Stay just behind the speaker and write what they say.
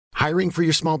Hiring for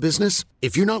your small business?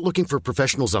 If you're not looking for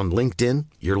professionals on LinkedIn,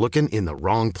 you're looking in the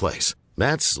wrong place.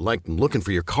 That's like looking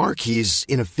for your car keys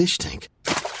in a fish tank.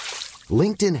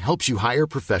 LinkedIn helps you hire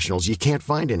professionals you can't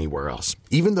find anywhere else,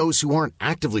 even those who aren't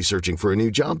actively searching for a new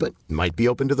job but might be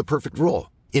open to the perfect role.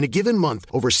 In a given month,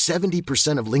 over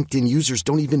 70% of LinkedIn users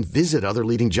don't even visit other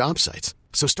leading job sites.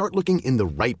 So start looking in the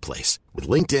right place. With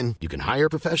LinkedIn, you can hire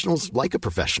professionals like a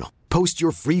professional. Post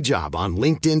your free job on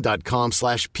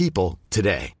linkedin.com/people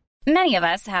today. Many of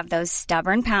us have those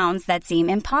stubborn pounds that seem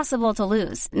impossible to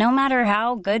lose, no matter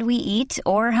how good we eat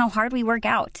or how hard we work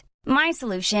out. My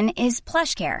solution is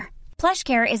PlushCare.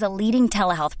 PlushCare is a leading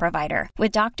telehealth provider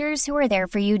with doctors who are there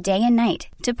for you day and night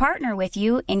to partner with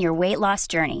you in your weight loss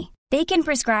journey. They can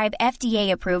prescribe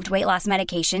FDA-approved weight loss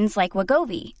medications like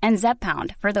Wegovy and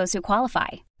Zepbound for those who qualify.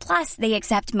 Plus, they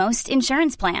accept most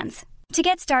insurance plans. To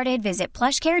get started, visit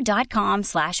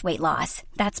plushcare.com/weightloss.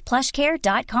 That's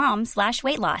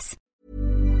plushcare.com/weightloss.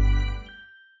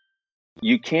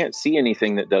 You can't see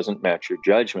anything that doesn't match your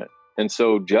judgment. And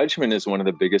so judgment is one of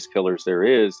the biggest killers there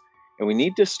is. And we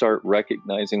need to start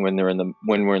recognizing when we're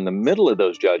in the middle of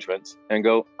those judgments and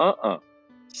go,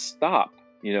 stop.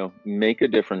 Make a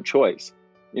different choice.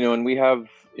 And we have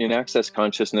in Access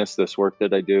Consciousness, this work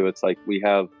that I do, it's like we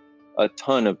have a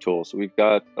ton of tools. We've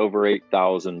got over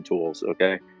 8,000 tools.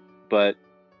 Okay. But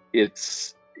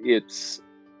it's,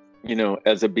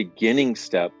 as a beginning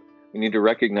step, we need to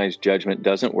recognize judgment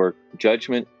doesn't work.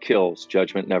 Judgment kills.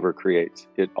 Judgment never creates.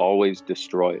 It always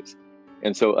destroys.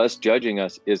 And so us judging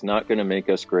us is not going to make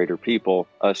us greater people.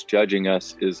 Us judging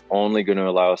us is only going to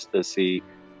allow us to see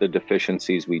the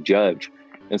deficiencies we judge.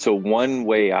 And so one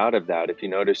way out of that, if you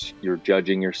notice you're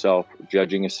judging yourself,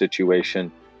 judging a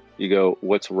situation, you go,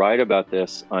 what's right about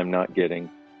this, I'm not getting.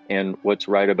 And what's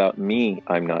right about me,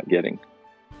 I'm not getting.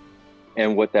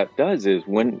 And what that does is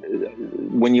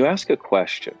when you ask a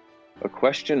question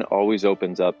always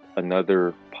opens up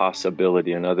another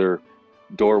possibility, another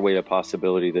doorway of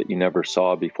possibility that you never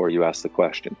saw before you asked the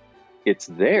question. It's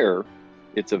there.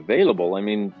 It's available. I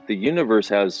mean, the universe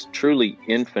has truly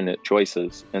infinite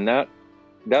choices, and that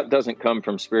doesn't come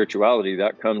from spirituality.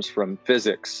 That comes from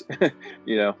physics,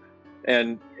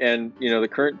 And the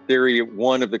current theory,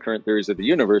 one of the current theories of the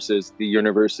universe is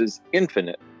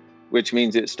infinite, which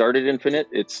means it started infinite.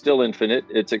 It's still infinite.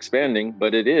 It's expanding,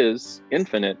 but it is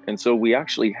infinite. And so we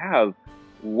actually have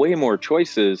way more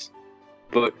choices.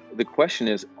 But the question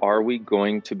is, are we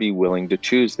going to be willing to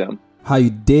choose them? How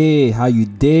you day?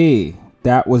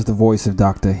 That was the voice of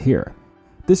Dr. Here.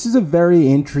 This is a very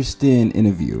interesting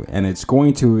interview, and it's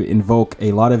going to invoke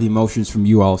a lot of emotions from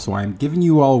you all, so I'm giving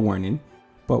you all a warning.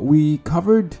 But we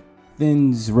covered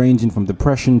things ranging from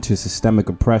depression to systemic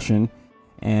oppression,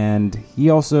 and he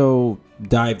also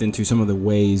dived into some of the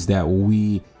ways that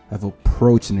we have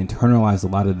approached and internalized a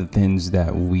lot of the things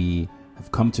that we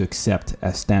have come to accept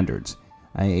as standards.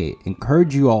 I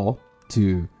encourage you all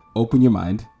to open your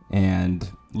mind and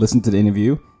listen to the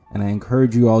interview. And I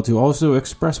encourage you all to also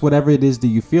express whatever it is that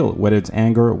you feel, whether it's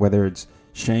anger, whether it's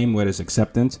shame, whether it's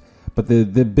acceptance. But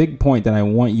the big point that I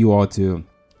want you all to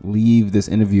leave this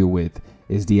interview with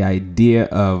is the idea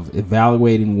of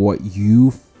evaluating what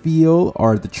you feel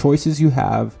are the choices you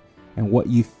have and what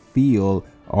you feel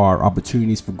are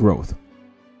opportunities for growth.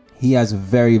 He has a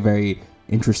very, very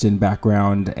interesting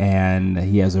background, and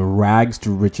he has a rags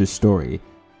to riches story.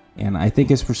 And I think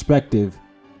his perspective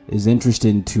is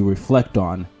interesting to reflect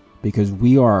on, because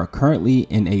we are currently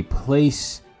in a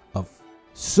place of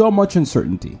so much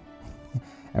uncertainty.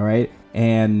 All right.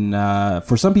 And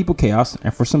for some people, chaos,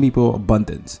 and for some people,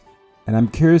 abundance. And I'm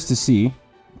curious to see,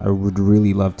 I would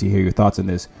really love to hear your thoughts on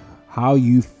this, how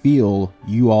you feel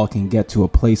you all can get to a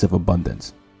place of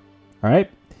abundance. All right.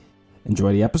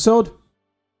 Enjoy the episode.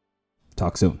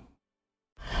 Talk soon.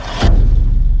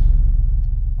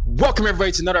 Welcome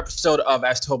everybody to another episode of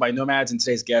As Told by Nomads, and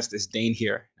today's guest is Dane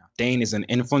Here. Now, Dane is an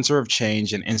influencer of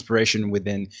change and inspiration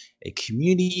within a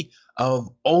community of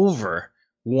over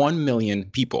 1 million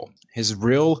people. His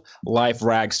real life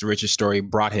rags to riches story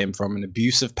brought him from an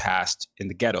abusive past in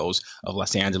the ghettos of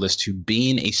Los Angeles to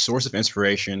being a source of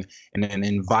inspiration and an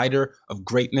inviter of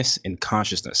greatness in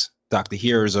consciousness. Dr.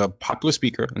 Here is a popular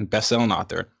speaker and best-selling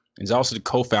author. He's also the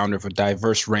co-founder of a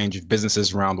diverse range of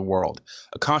businesses around the world,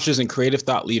 a conscious and creative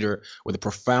thought leader with a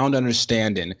profound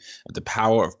understanding of the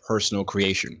power of personal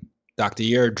creation. Dr.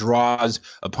 Here draws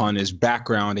upon his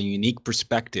background and unique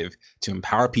perspective to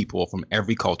empower people from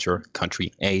every culture,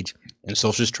 country, age, and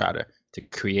social strata to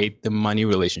create the money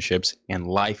relationships and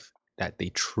life that they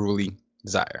truly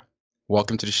desire.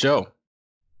 Welcome to the show.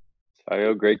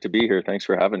 Sayo, great to be here. Thanks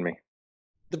for having me.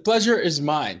 The pleasure is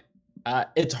mine.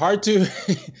 It's hard to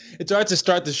it's hard to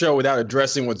start the show without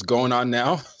addressing what's going on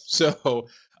now. So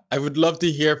I would love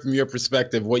to hear from your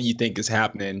perspective what you think is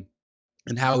happening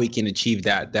and how we can achieve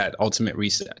that ultimate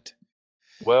reset.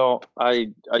 Well,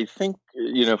 I think,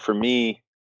 for me,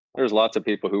 there's lots of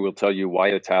people who will tell you why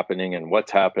it's happening and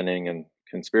what's happening and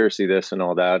conspiracy this and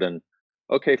all that. And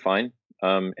okay, fine.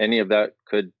 Any of that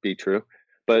could be true.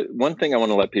 But one thing I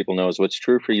want to let people know is what's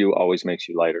true for you always makes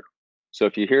you lighter. So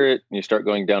if you hear it and you start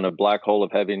going down a black hole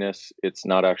of heaviness, it's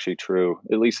not actually true.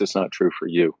 At least it's not true for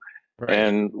you. Right.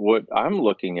 And what I'm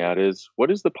looking at is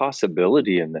what is the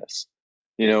possibility in this?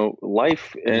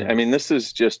 Life, I mean, this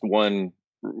is just one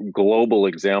global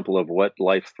example of what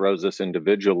life throws us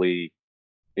individually,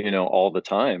 all the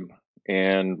time.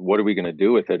 And what are we going to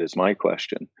do with it is my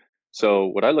question. So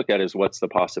what I look at is what's the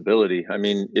possibility? I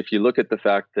mean, if you look at the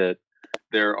fact that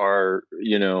there are,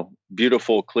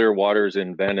 beautiful clear waters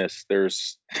in Venice,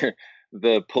 there's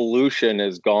the pollution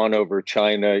has gone over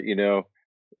China,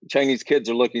 Chinese kids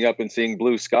are looking up and seeing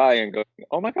blue sky and going,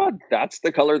 oh my God, that's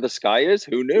the color the sky is?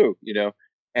 Who knew?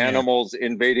 Animals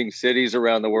invading cities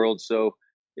around the world. So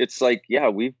it's like, yeah,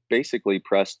 we've basically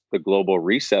pressed the global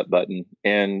reset button.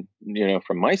 And,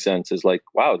 from my sense is like,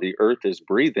 wow, the earth is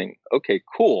breathing. Okay,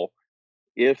 cool.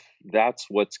 If that's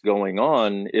what's going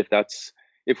on,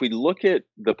 if we look at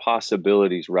the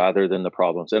possibilities rather than the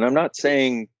problems, and I'm not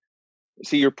saying,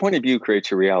 see, your point of view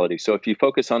creates your reality. So if you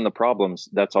focus on the problems,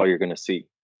 that's all you're going to see.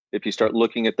 If you start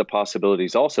looking at the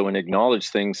possibilities also and acknowledge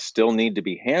things still need to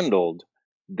be handled,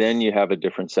 then you have a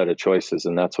different set of choices.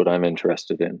 And that's what I'm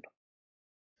interested in.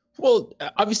 Well,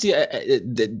 obviously,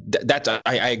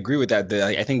 I agree with that.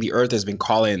 I think the Earth has been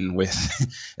calling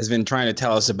has been trying to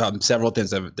tell us about several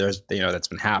things that's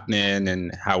been happening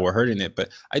and how we're hurting it. But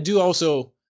I do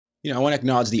also, I want to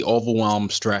acknowledge the overwhelm,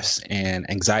 stress, and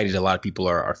anxiety that a lot of people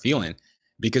are feeling,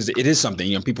 because it is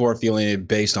something, people are feeling it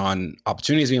based on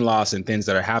opportunities being lost and things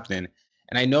that are happening.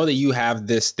 And I know that you have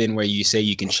this thing where you say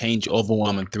you can change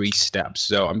overwhelm in 3 steps.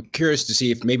 So I'm curious to see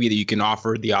if maybe that you can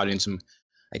offer the audience some,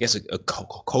 I guess, a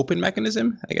coping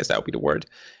mechanism. I guess that would be the word.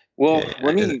 Well,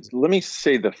 let me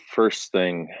say the first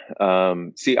thing.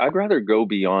 See, I'd rather go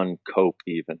beyond cope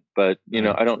even, but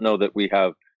I don't know that we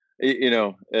have,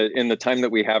 in the time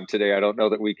that we have today, I don't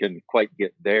know that we can quite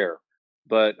get there.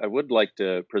 But I would like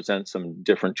to present some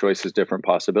different choices, different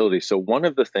possibilities. So one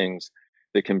of the things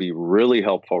that can be really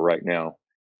helpful right now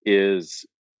is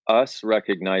us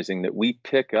recognizing that we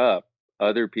pick up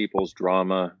other people's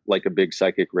drama like a big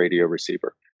psychic radio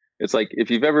receiver. It's like if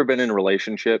you've ever been in a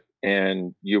relationship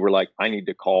and you were like, I need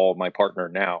to call my partner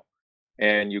now,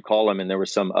 and you call them and there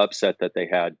was some upset that they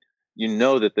had,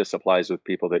 that this applies with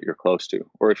people that you're close to.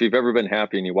 Or if you've ever been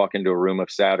happy and you walk into a room of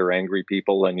sad or angry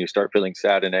people and you start feeling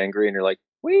sad and angry and you're like,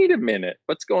 wait a minute,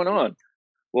 what's going on?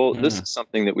 Well, this is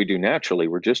something that we do naturally.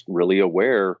 We're just really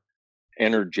aware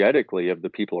energetically of the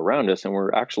people around us, and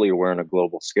we're actually aware on a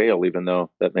global scale, even though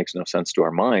that makes no sense to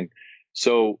our mind.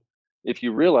 So if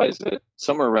you realize that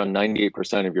somewhere around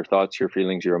 98% of your thoughts, your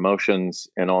feelings, your emotions,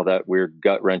 and all that weird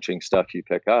gut-wrenching stuff you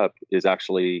pick up is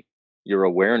actually your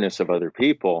awareness of other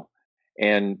people.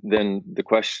 And then the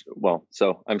question,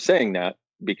 so I'm saying that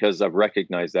because I've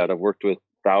recognized that. I've worked with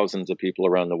thousands of people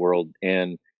around the world,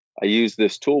 and I use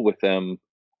this tool with them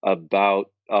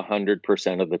about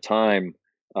 100% of the time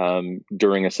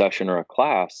during a session or a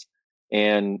class.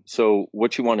 And so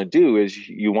what you want to do is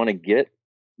you want to get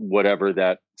whatever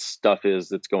that stuff is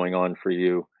that's going on for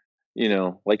you,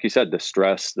 like you said, the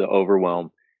stress, the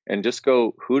overwhelm, and just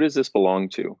go, who does this belong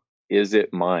to? Is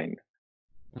it mine?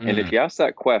 And if you ask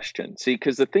that question, see,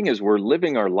 because the thing is, we're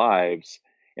living our lives,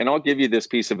 and I'll give you this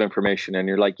piece of information and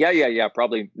you're like, yeah,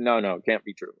 probably, no, it can't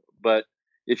be true. But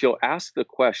if you'll ask the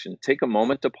question, take a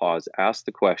moment to pause, ask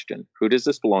the question, who does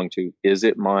this belong to? Is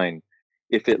it mine?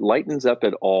 If it lightens up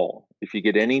at all, if you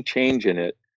get any change in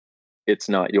it, it's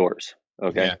not yours.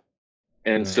 Okay. Yeah.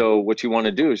 And so what you want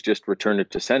to do is just return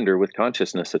it to sender with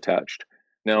consciousness attached.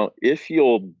 Now, if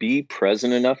you'll be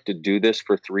present enough to do this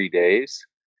for 3 days,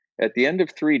 at the end of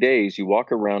 3 days, you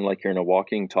walk around like you're in a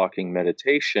walking, talking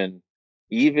meditation,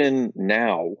 even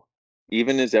now,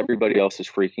 even as everybody else is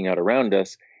freaking out around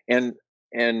us.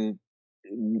 And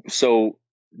so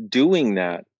doing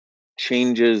that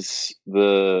changes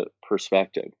the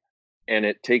perspective, and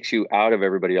it takes you out of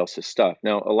everybody else's stuff.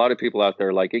 Now, a lot of people out there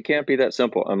are like, it can't be that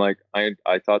simple. I'm like,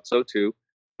 I thought so too.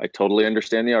 I totally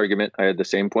understand the argument. I had the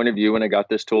same point of view when I got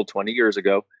this tool 20 years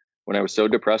ago, when I was so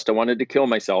depressed, I wanted to kill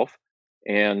myself.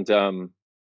 And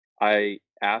I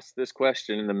asked this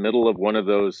question in the middle of one of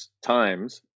those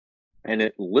times, and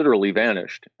it literally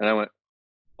vanished. And I went,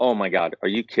 oh my God, are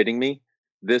you kidding me?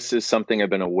 This is something I've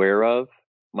been aware of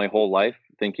my whole life.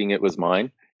 thinking it was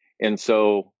mine. And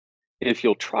so if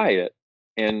you'll try it,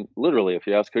 and literally, if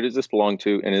you ask, who does this belong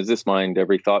to? And is this mine?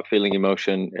 Every thought, feeling,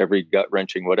 emotion, every gut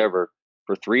wrenching, whatever,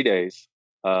 for 3 days,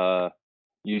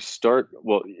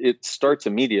 it starts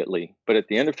immediately. But at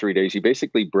the end of 3 days, you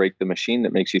basically break the machine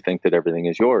that makes you think that everything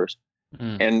is yours.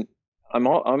 And I'm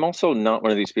also not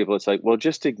one of these people that's like, well,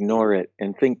 just ignore it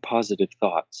and think positive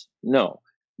thoughts. No,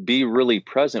 be really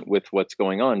present with what's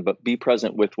going on, but be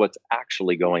present with what's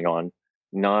actually going on,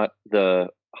 not the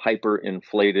hyper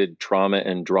inflated trauma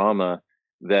and drama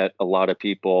that a lot of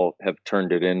people have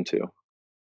turned it into.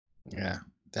 Yeah,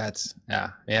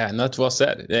 and that's well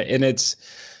said. And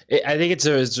I think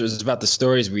it's about the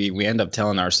stories we end up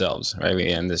telling ourselves, right?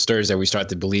 And the stories that we start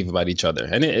to believe about each other.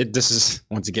 And this is,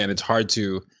 once again, it's hard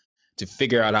to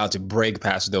figure out how to break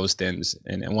past those things.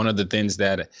 And one of the things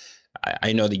that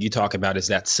I know that you talk about is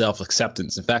that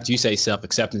self-acceptance. In fact, you say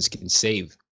self-acceptance can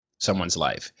save someone's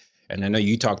life. And I know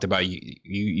you talked about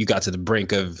you got to the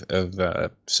brink of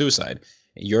suicide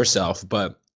yourself,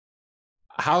 but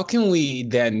how can we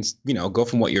then, go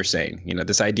from what you're saying,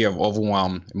 this idea of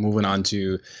overwhelm, moving on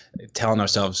to telling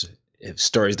ourselves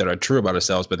stories that are true about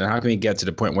ourselves, but then how can we get to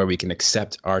the point where we can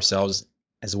accept ourselves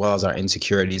as well as our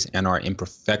insecurities and our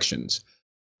imperfections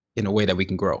in a way that we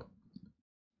can grow?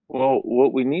 Well,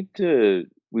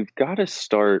 we've got to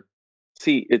start.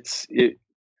 See,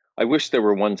 I wish there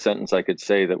were one sentence I could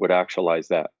say that would actualize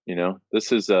that.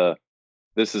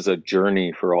 This is a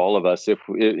journey for all of us. If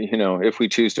we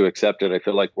choose to accept it, I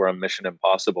feel like we're on Mission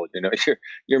Impossible.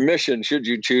 Your mission, should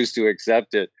you choose to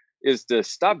accept it, is to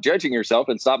stop judging yourself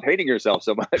and stop hating yourself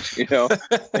so much.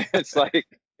 It's like,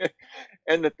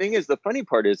 and the thing is, the funny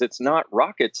part is, it's not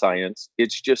rocket science.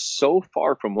 It's just so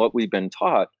far from what we've been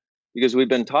taught, because we've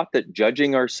been taught that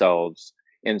judging ourselves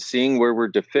and seeing where we're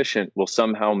deficient will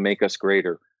somehow make us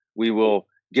greater. We will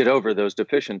get over those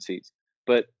deficiencies.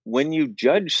 But when you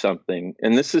judge something,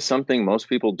 and this is something most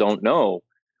people don't know,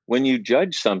 when you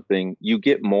judge something, you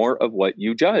get more of what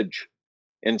you judge.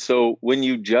 And so when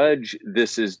you judge,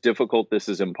 this is difficult, this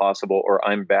is impossible, or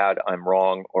I'm bad, I'm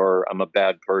wrong, or I'm a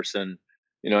bad person,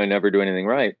 I never do anything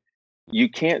right, you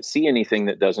can't see anything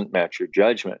that doesn't match your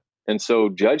judgment. And so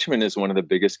judgment is one of the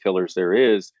biggest killers there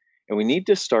is. And we need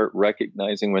to start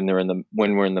recognizing when we're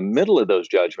in the middle of those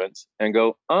judgments and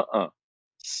go,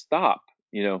 stop,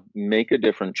 make a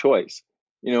different choice.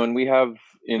 And we have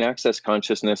in Access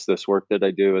Consciousness, this work that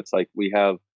I do, it's like we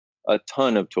have a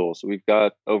ton of tools. We've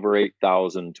got over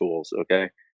 8,000 tools. Okay.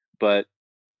 But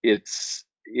it's,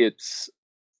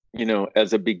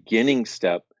 as a beginning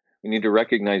step, we need to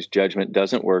recognize judgment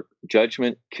doesn't work.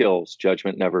 Judgment kills.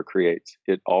 Judgment never creates.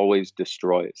 It always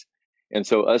destroys. And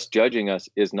so us judging us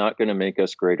is not going to make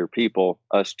us greater people.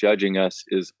 Us judging us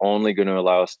is only going to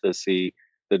allow us to see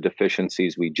the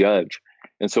deficiencies we judge.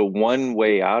 And so one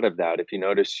way out of that, if you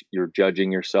notice you're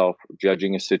judging yourself,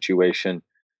 judging a situation,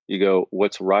 you go,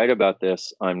 what's right about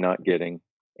this, I'm not getting.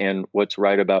 And what's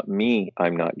right about me,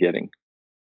 I'm not getting.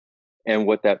 And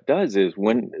what that does is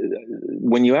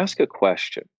when you ask a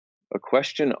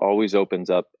question always opens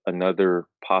up another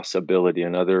possibility,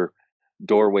 another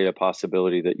doorway of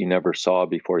possibility that you never saw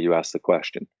before you asked the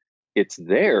question. It's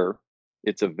there,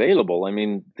 it's available. I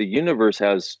mean, the universe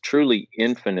has truly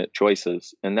infinite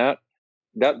choices, and that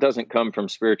doesn't come from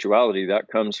spirituality, that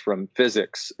comes from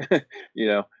physics.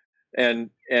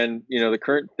 And the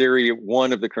current theory,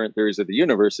 one of the current theories of the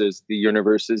universe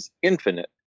is infinite,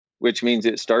 which means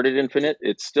it started infinite,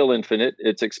 it's still infinite,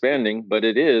 it's expanding, but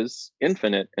it is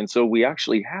infinite. And so we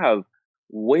actually have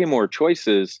way more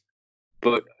choices.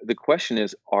 But the question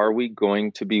is, are we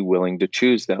going to be willing to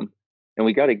choose them? And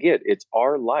we got to it's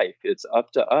our life. It's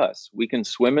up to us. We can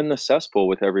swim in the cesspool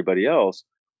with everybody else,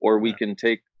 or we can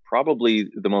take probably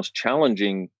the most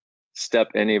challenging step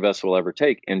any of us will ever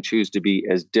take and choose to be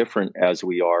as different as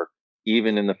we are,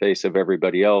 even in the face of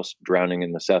everybody else drowning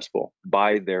in the cesspool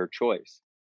by their choice.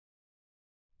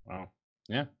 Wow.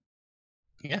 Yeah.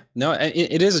 No,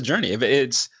 it is a journey.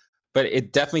 But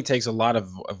it definitely takes a lot of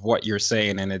what you're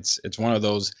saying, and it's one of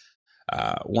those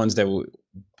ones that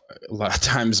a lot of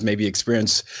times maybe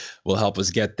experience will help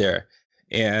us get there.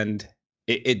 And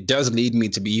it does lead me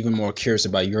to be even more curious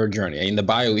about your journey. In the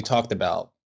bio, we talked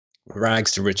about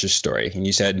rags to riches story, and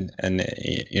you said, and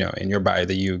in your bio,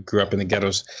 that you grew up in the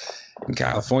ghettos in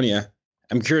California.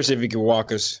 I'm curious if you could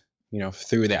walk us,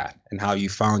 through that and how you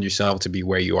found yourself to be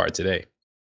where you are today.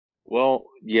 Well,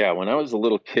 yeah, when I was a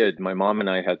little kid, my mom and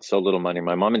I had so little money.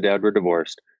 My mom and dad were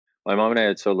divorced. My mom and I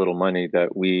had so little money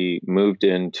that we moved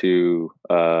into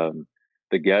the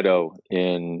ghetto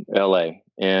in LA.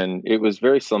 And it was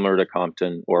very similar to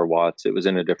Compton or Watts. It was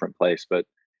in a different place, but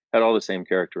had all the same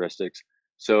characteristics.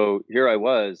 So here I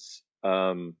was,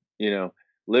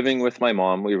 living with my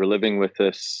mom. We were living with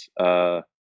this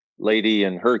lady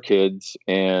and her kids,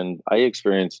 and I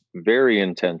experienced very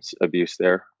intense abuse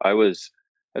there.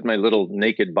 Had my little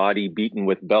naked body beaten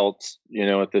with belts,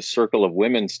 with this circle of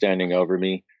women standing over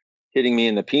me, hitting me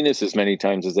in the penis as many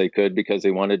times as they could because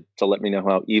they wanted to let me know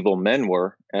how evil men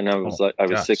were. And I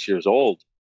was 6 years old.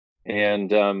 And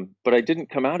but I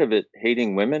didn't come out of it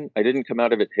hating women. I didn't come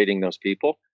out of it hating those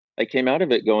people. I came out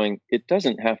of it going, it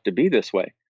doesn't have to be this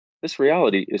way. This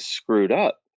reality is screwed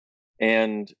up.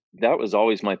 And that was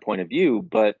always my point of view,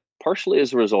 but partially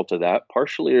as a result of that,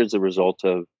 partially as a result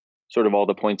of sort of all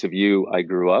the points of view I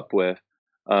grew up with.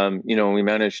 We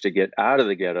managed to get out of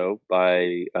the ghetto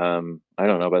by, I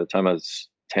don't know, by the time I was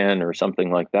 10 or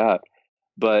something like that,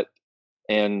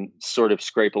 and sort of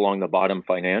scrape along the bottom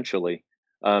financially.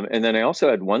 And then I also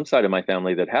had one side of my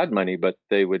family that had money, but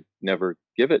they would never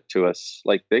give it to us.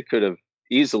 Like they could have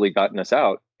easily gotten us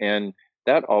out. And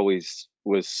that always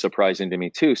was surprising to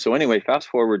me too. So anyway, fast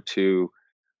forward to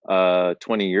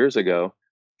 20 years ago,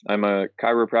 I'm a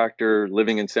chiropractor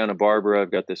living in Santa Barbara.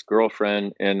 I've got this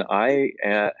girlfriend, and I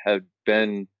have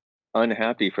been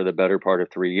unhappy for the better part of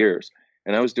 3 years.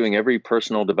 And I was doing every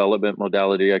personal development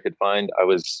modality I could find. I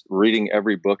was reading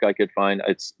every book I could find.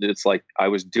 It's like I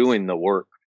was doing the work,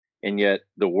 and yet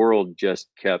the world just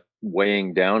kept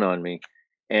weighing down on me.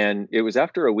 And it was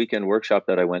after a weekend workshop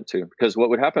that I went to, because what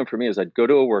would happen for me is I'd go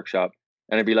to a workshop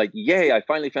and I'd be like, yay, I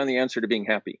finally found the answer to being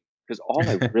happy. Because all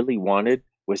I really wanted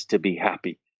was to be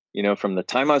happy. From the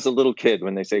time I was a little kid,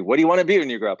 when they say, what do you want to be when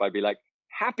you grow up? I'd be like,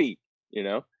 happy,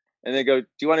 and they go, do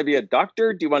you want to be a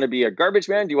doctor? Do you want to be a garbage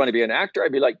man? Do you want to be an actor?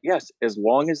 I'd be like, yes, as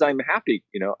long as I'm happy.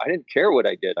 I didn't care what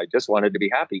I did. I just wanted to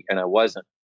be happy, and I wasn't.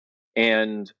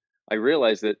 And I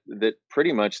realized that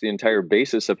pretty much the entire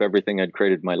basis of everything I'd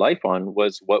created my life on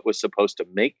was what was supposed to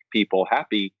make people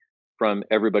happy from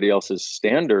everybody else's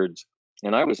standards.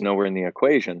 And I was nowhere in the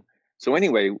equation. So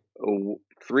anyway,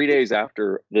 3 days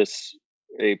after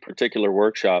a particular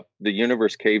workshop, the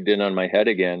universe caved in on my head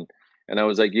again. And I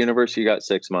was like, universe, you got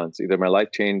 6 months. Either my life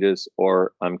changes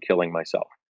or I'm killing myself.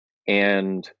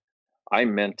 And I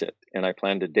meant it. And I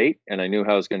planned a date, and I knew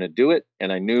how I was going to do it.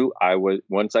 And I knew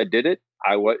once I did it,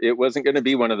 it wasn't going to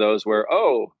be one of those where,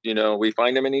 we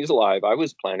find him and he's alive. I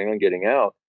was planning on getting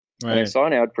out. Right. And I saw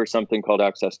an ad for something called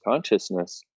Access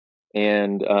Consciousness.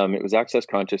 And it was Access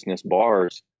Consciousness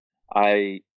bars.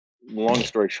 Long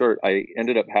story short, I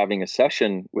ended up having a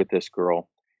session with this girl,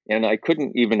 and I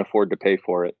couldn't even afford to pay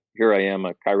for it. Here I am,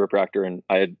 a chiropractor, and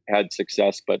I had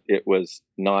success, but it was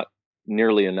not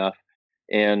nearly enough.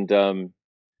 And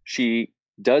she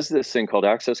does this thing called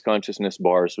Access Consciousness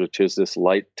bars, which is this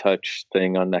light touch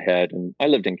thing on the head. And I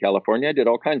lived in California. I did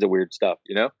all kinds of weird stuff,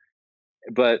 and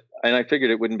I figured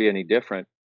it wouldn't be any different.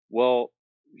 Well,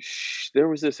 there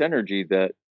was this energy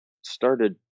that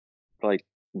started like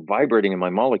vibrating in my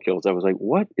molecules. I was like,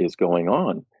 what is going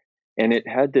on? And it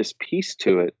had this peace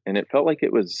to it. And it felt like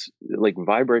it was like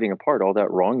vibrating apart all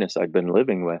that wrongness I'd been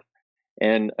living with.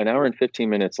 And an hour and 15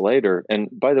 minutes later, and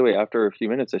by the way, after a few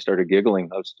minutes, I started giggling.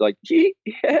 I was like,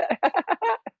 yeah.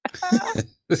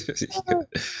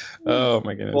 Oh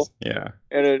my goodness. Yeah.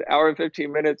 And an hour and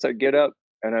 15 minutes, I get up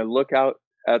and I look out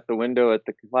at the window at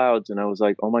the clouds, and I was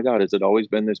like, oh my God, has it always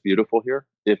been this beautiful here?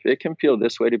 If it can feel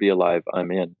this way to be alive,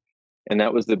 I'm in. And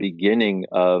that was the beginning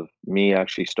of me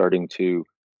actually starting to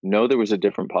know there was a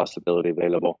different possibility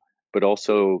available, but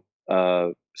also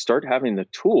start having the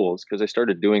tools, because I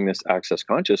started doing this Access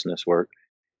Consciousness work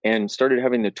and started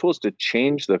having the tools to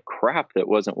change the crap that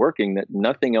wasn't working, that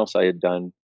nothing else I had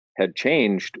done had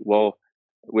changed. Well,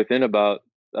 within about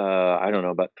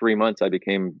 3 months, I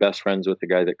became best friends with the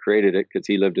guy that created it, because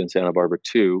he lived in Santa Barbara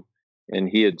too, and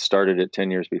he had started it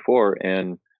 10 years before.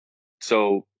 And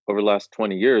so over the last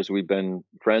 20 years, we've been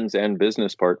friends and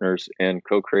business partners and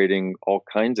co-creating all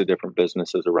kinds of different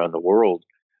businesses around the world.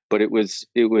 But it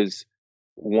was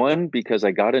one, because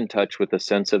I got in touch with a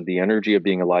sense of the energy of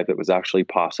being alive that was actually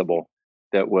possible.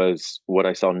 That was what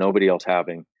I saw nobody else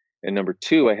having. And number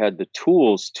two, I had the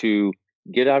tools to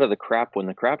get out of the crap when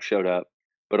the crap showed up,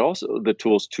 but also the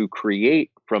tools to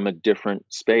create from a different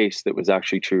space that was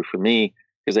actually true for me,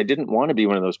 because I didn't want to be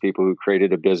one of those people who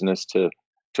created a business to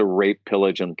rape,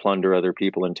 pillage, and plunder other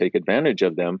people and take advantage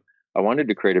of them. I wanted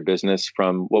to create a business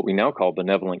from what we now call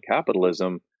benevolent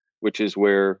capitalism, which is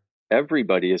where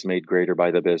everybody is made greater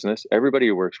by the business. Everybody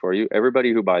who works for you,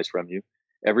 everybody who buys from you,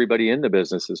 everybody in the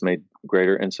business is made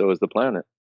greater, and so is the planet.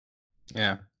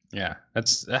 Yeah.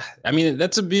 That's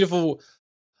a beautiful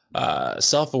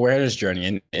self-awareness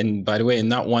journey. And by the way,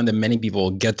 not one that many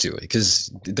people get to, because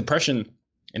depression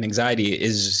and anxiety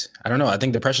is, I don't know, I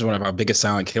think depression is one of our biggest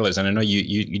silent killers. And I know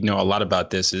you know a lot about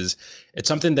this. Is it's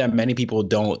something that many people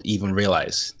don't even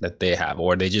realize that they have,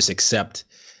 or they just accept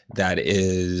that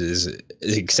is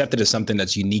accepted as something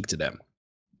that's unique to them.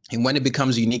 And when it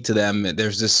becomes unique to them,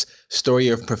 there's this story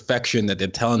of perfection that they're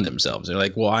telling themselves. They're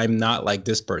like, well, I'm not like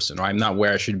this person, or I'm not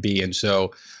where I should be, and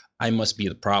so I must be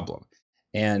the problem.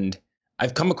 And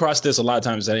I've come across this a lot of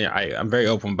times. I'm very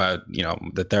open about,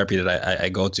 the therapy that I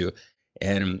go to.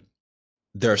 And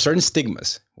there are certain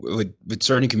stigmas with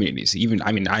certain communities. Even,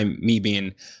 me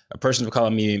being a person of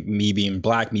color, me being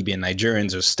Black, me being Nigerian,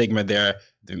 there's stigma there.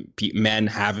 The men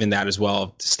having that as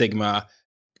well, stigma,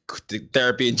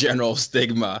 therapy in general,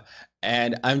 stigma.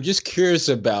 And I'm just curious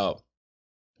about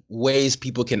ways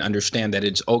people can understand that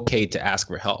it's okay to ask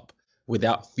for help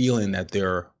without feeling that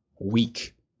they're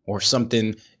weak or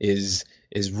something is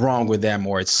wrong with them,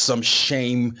 or it's some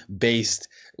shame-based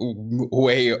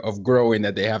way of growing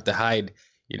that they have to hide,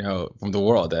 from the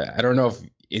world. I don't know if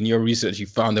in your research you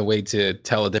found a way to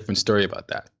tell a different story about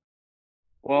that.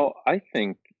 Well, I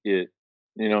think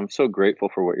I'm so grateful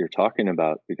for what you're talking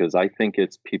about, because I think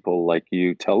it's people like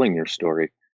you telling your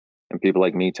story and people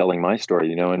like me telling my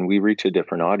story, and we reach a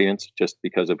different audience just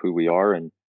because of who we are,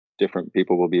 and different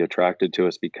people will be attracted to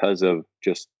us because of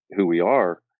just who we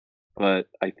are. But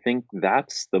I think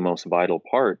that's the most vital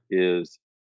part, is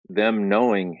them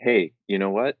knowing, hey, you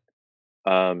know what?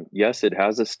 Yes, it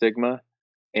has a stigma.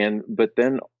 But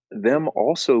then them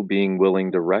also being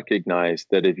willing to recognize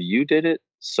that if you did it,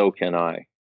 so can I.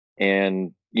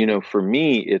 And, for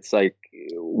me, it's like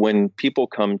when people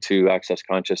come to Access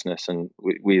Consciousness and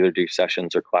we either do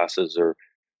sessions or classes or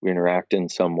we interact in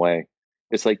some way,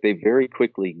 it's like they very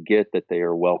quickly get that they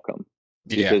are welcome.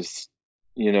 Yeah. Because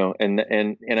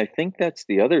and I think that's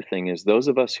the other thing, is those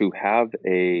of us who have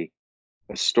a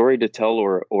story to tell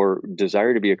or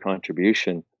desire to be a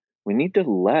contribution, we need to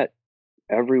let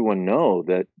everyone know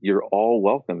that you're all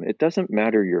welcome. It doesn't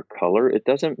matter your color. It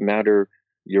doesn't matter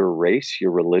your race,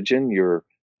 your religion, your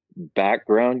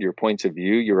background, your points of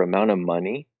view, your amount of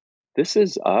money. This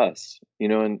is us,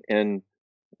 and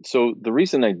so the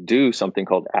reason I do something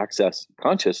called Access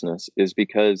Consciousness is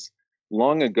because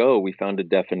long ago, we found a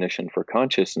definition for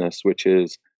consciousness, which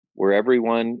is where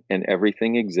everyone and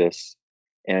everything exists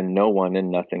and no one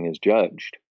and nothing is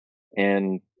judged.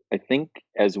 And I think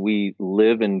as we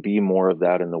live and be more of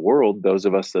that in the world, those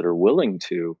of us that are willing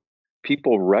to,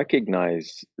 people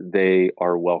recognize they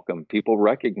are welcome. People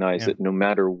recognize that no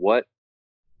matter what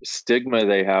stigma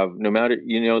they have, no matter,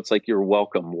 it's like you're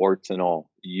welcome, warts and all.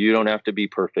 You don't have to be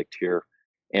perfect here.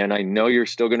 And I know you're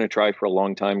still going to try for a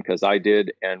long time, because I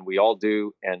did, and we all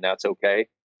do, and that's okay.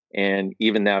 And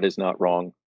even that is not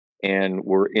wrong. And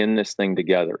we're in this thing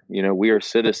together. We are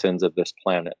citizens of this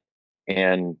planet,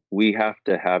 and we have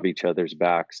to have each other's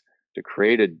backs to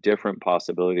create a different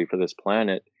possibility for this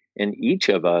planet, and each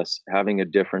of us having a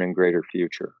different and greater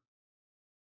future.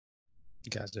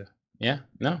 Gotcha. Yeah,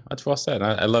 no, that's well said.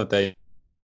 I love that.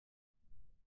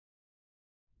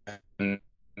 And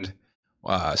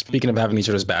speaking of having each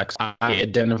other's backs, I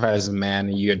identify as a man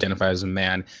and you identify as a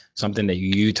man. Something that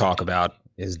you talk about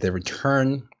is the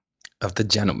return of the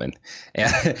gentleman.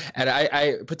 And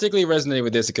I particularly resonate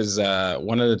with this because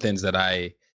one of the things that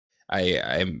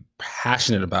I'm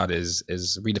passionate about is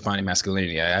redefining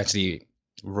masculinity. I actually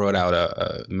wrote out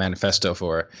a manifesto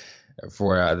for the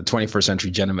 21st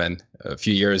century gentleman a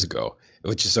few years ago,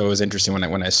 which is so it was interesting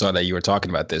when I saw that you were talking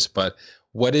about this. But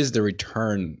what is the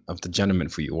return of the gentleman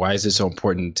for you? Why is it so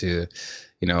important to,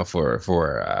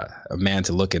 for a man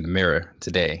to look in the mirror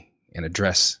today and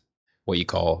address what you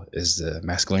call is the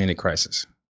masculinity crisis?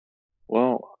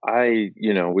 Well,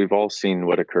 we've all seen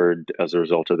what occurred as a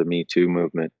result of the Me Too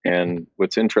movement. And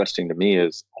what's interesting to me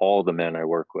is all the men I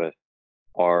work with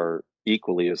are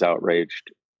equally as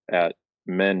outraged at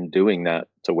men doing that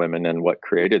to women and what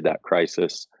created that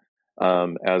crisis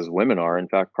as women are. In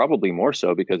fact, probably more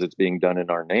so because it's being done in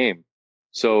our name.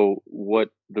 So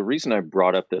the reason I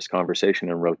brought up this conversation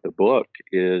and wrote the book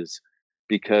is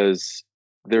because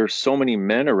there's so many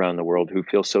men around the world who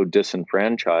feel so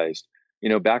disenfranchised.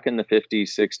 Back in the 50s,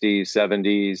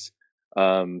 60s,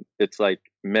 70s, it's like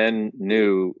men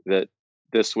knew that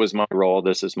this was my role,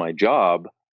 this is my job,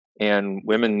 and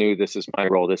women knew this is my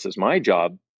role, this is my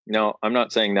job. Now, I'm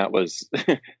not saying that was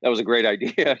a great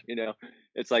idea.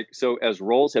 It's like, so as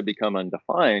roles have become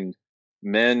undefined,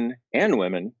 men and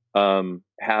women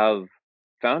have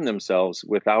found themselves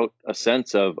without a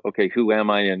sense of, okay, who am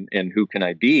I and who can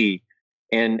I be?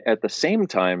 And at the same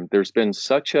time, there's been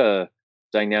such a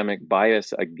dynamic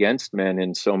bias against men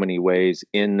in so many ways,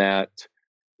 in that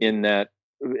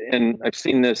and I've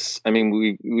seen this. I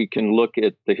mean, we can look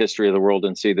at the history of the world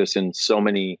and see this in so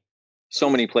many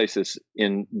places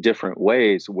in different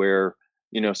ways where,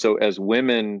 so as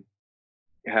women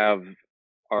actually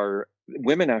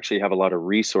have a lot of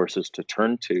resources to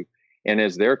turn to. And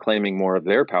as they're claiming more of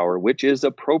their power, which is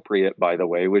appropriate, by the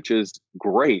way, which is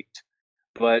great,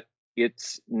 but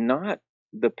it's not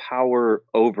the power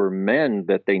over men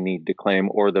that they need to claim,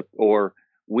 or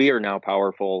we are now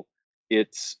powerful.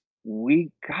 It's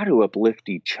we got to uplift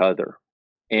each other.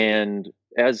 And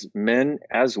as men,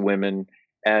 as women,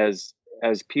 as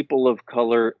people of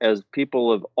color, as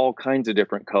people of all kinds of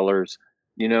different colors,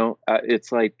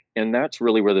 it's like, and that's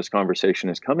really where this conversation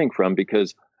is coming from,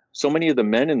 because so many of the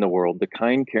men in the world, the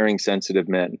kind, caring, sensitive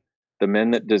men, the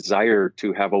men that desire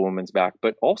to have a woman's back,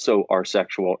 but also are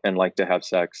sexual and like to have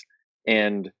sex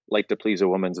and like to please a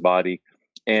woman's body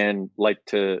and like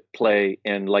to play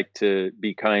and like to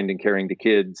be kind and caring to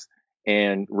kids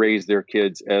and raise their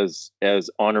kids as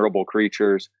honorable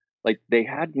creatures, like they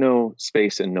had no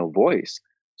space and no voice.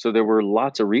 So there were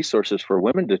lots of resources for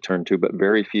women to turn to, but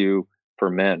very few for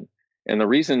men. And the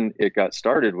reason it got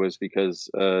started was because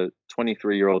a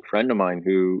 23-year-old friend of mine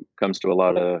who comes to a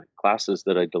lot of classes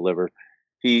that I deliver,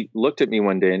 he looked at me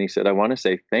one day and he said, "I want to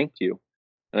say thank you."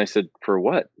 And I said, "For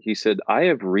what?" He said, "I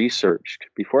have researched,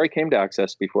 before I came to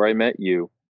Access, before I met you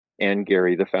and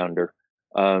Gary, the founder,"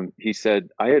 he said,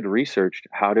 "I had researched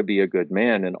how to be a good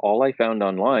man. And all I found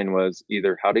online was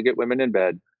either how to get women in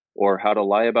bed or how to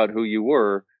lie about who you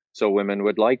were so women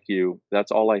would like you.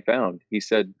 That's all I found." He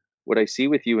said, "What I see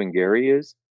with you and Gary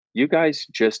is you guys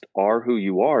just are who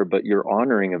you are, but you're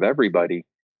honoring of everybody.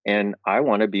 And I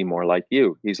want to be more like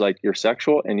you." He's like, "You're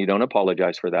sexual and you don't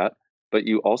apologize for that, but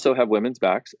you also have women's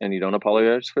backs and you don't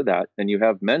apologize for that. And you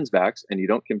have men's backs and you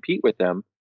don't compete with them."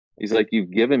 He's like,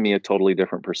 "You've given me a totally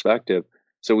different perspective."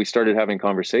 So we started having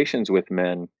conversations with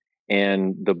men,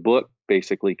 and the book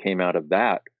basically came out of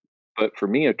that. But for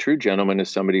me, a true gentleman is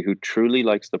somebody who truly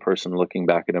likes the person looking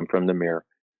back at him from the mirror.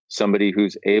 Somebody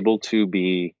who's able to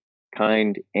be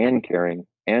kind and caring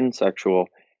and sexual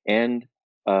and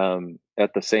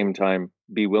at the same time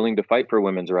be willing to fight for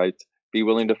women's rights, be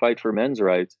willing to fight for men's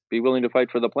rights, be willing to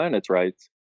fight for the planet's rights.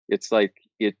 It's like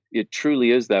it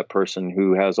truly is that person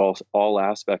who has all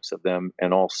aspects of them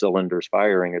and all cylinders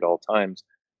firing at all times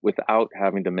without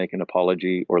having to make an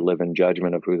apology or live in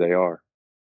judgment of who they are.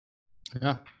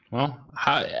 Yeah. Well,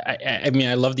 I mean,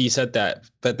 I love that you said that,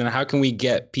 but then how can we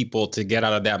get people to get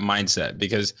out of that mindset?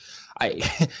 Because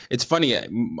it's funny,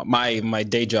 my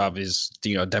day job is,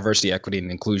 diversity, equity, and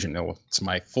inclusion. It's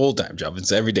my full-time job.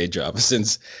 It's an everyday job,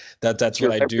 since that's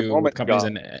what I do with companies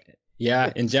in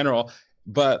general.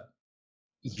 But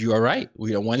you are right.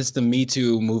 Once the Me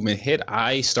Too movement hit,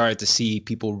 I started to see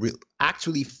people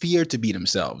actually fear to be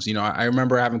themselves. I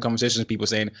remember having conversations with people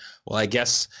saying, "Well, I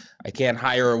guess I can't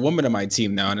hire a woman on my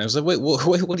team now." And I was like, "Wait,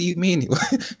 what do you mean?"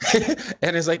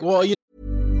 And it's like, well,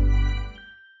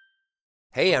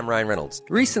 Hey, I'm Ryan Reynolds.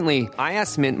 Recently, I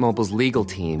asked Mint Mobile's legal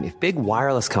team if big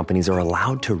wireless companies are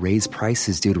allowed to raise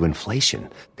prices due to inflation.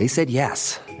 They said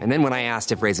yes. And then when I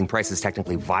asked if raising prices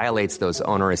technically violates those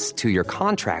onerous 2-year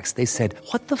contracts, they said,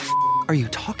 "What the f*** are you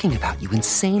talking about, you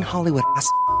insane Hollywood ass?"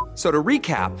 So to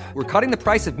recap, we're cutting the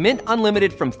price of Mint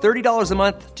Unlimited from $30 a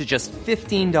month to just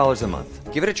 $15 a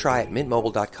month. Give it a try at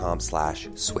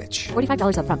mintmobile.com/switch.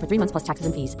 $45 up front for 3 months plus taxes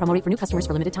and fees. Promo rate for new customers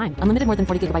for limited time. Unlimited more than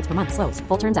 40 gigabytes per month. Slows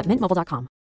full terms at mintmobile.com.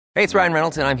 Hey, it's Ryan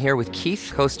Reynolds, and I'm here with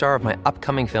Keith, co-star of my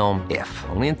upcoming film, If,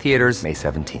 only in theaters May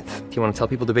 17th. Do you want to tell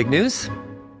people the big news?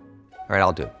 All right,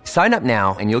 I'll do it. Sign up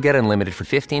now and you'll get unlimited for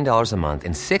 $15 a month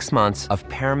and 6 months of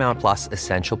Paramount Plus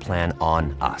Essential Plan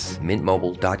on us.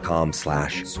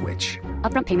 mintmobile.com/switch.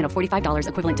 Upfront payment of $45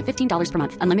 equivalent to $15 per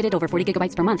month. Unlimited over 40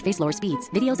 gigabytes per month. Face lower speeds.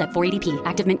 Videos at 480p.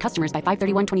 Active Mint customers by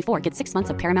 531.24 get 6 months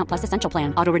of Paramount Plus Essential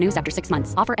Plan. Auto renews after 6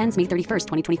 months. Offer ends May 31st,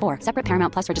 2024. Separate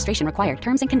Paramount Plus registration required.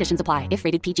 Terms and conditions apply if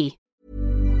rated PG.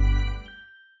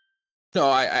 No,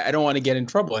 I don't want to get in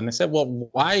trouble. And I said, well,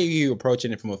 why are you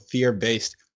approaching it from a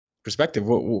fear-based perspective?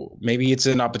 Maybe it's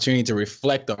an opportunity to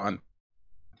reflect on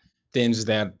things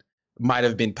that might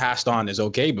have been passed on as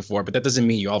okay before, but that doesn't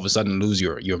mean you all of a sudden lose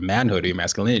your manhood or your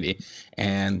masculinity.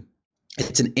 And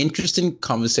it's an interesting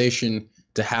conversation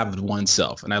to have with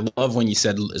oneself. And I love when you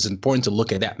said it's important to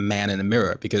look at that man in the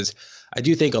mirror, because I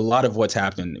do think a lot of what's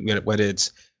happened, whether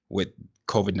it's with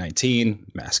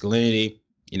COVID-19, masculinity,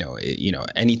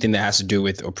 anything that has to do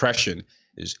with oppression,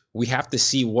 is we have to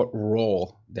see what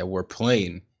role that we're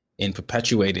playing in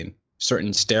perpetuating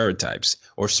certain stereotypes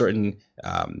or certain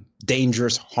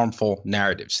dangerous, harmful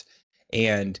narratives.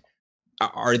 And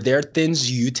are there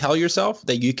things you tell yourself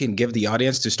that you can give the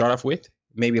audience to start off with?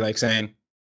 Maybe like saying,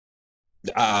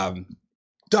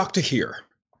 Dr. Here,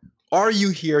 are you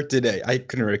here today? I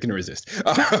couldn't resist.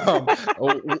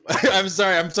 I'm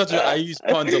sorry. I use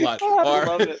puns a lot.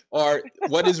 Or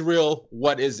what is real?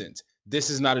 What isn't? This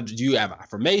is not do you have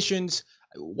affirmations?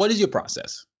 What is your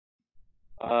process?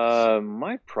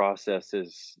 My process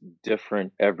is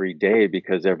different every day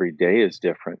because every day is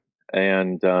different.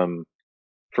 And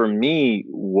for me,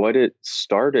 what it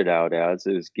started out as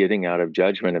is getting out of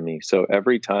judgment of me. So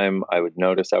every time I would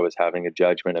notice I was having a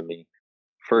judgment of me,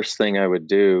 first thing I would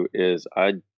do is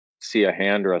I'd see a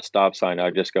hand or a stop sign.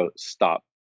 I'd just go, stop,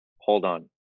 hold on.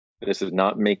 This is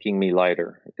not making me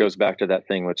lighter. It goes back to that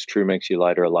thing, what's true makes you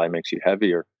lighter, a lie makes you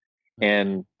heavier.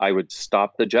 And I would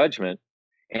stop the judgment.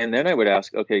 And then I would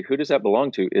ask, okay, who does that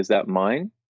belong to? Is that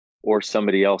mine or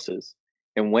somebody else's?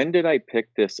 And when did I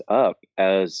pick this up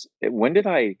when did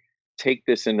I take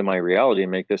this into my reality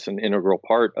and make this an integral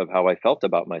part of how I felt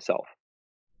about myself?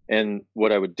 And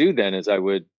what I would do then is I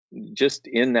would just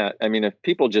if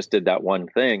people just did that one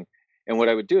thing, and what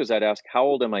I would do is I'd ask, how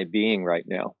old am I being right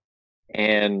now?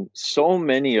 And so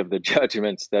many of the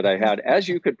judgments that I had, as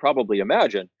you could probably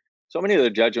imagine, so many of the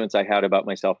judgments I had about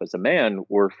myself as a man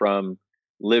were from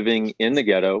living in the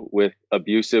ghetto with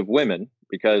abusive women,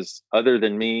 because other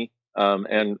than me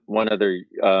and one other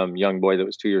young boy that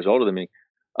was 2 years older than me,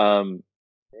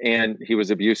 and he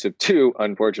was abusive too,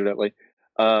 unfortunately.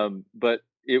 But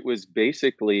it was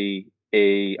basically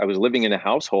I was living in a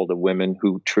household of women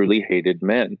who truly hated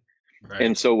men. Right.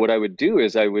 And so what I would do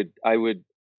is I would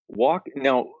walk.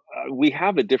 Now, we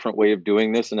have a different way of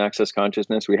doing this in Access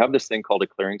Consciousness. We have this thing called a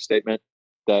clearing statement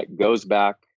that goes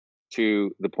back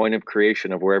to the point of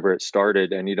creation of wherever it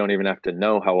started. And you don't even have to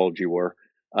know how old you were.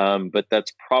 But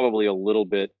that's probably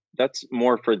that's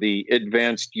more for the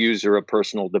advanced user of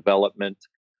personal development,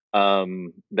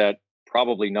 that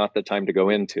probably not the time to go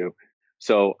into.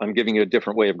 So I'm giving you a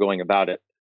different way of going about it.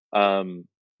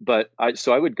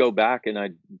 So I would go back and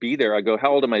I'd be there. I go,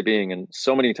 how old am I being? And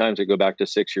so many times I go back to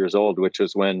 6 years old, which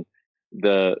is when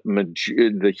the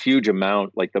huge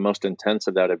amount, like the most intense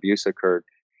of that abuse occurred.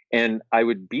 And I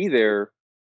would be there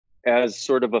as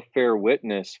sort of a fair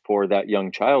witness for that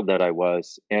young child that I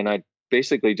was. And I'd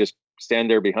basically just stand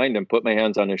there behind him, put my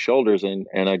hands on his shoulders, and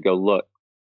I'd go, look,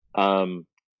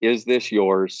 is this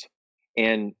yours?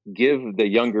 And give the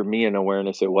younger me an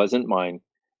awareness it wasn't mine.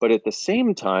 But at the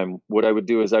same time, what I would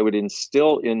do is I would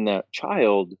instill in that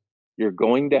child, you're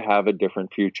going to have a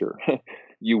different future.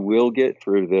 You will get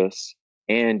through this,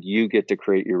 and you get to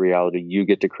create your reality. You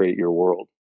get to create your world.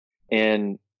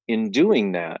 And in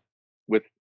doing that, with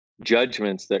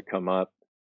judgments that come up,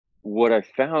 what I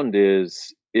found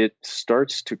is it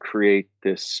starts to create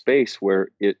this space where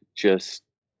it just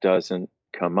doesn't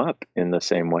come up in the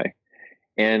same way.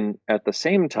 And at the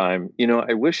same time,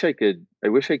 I wish I could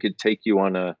take you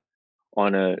on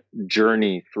a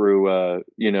journey through a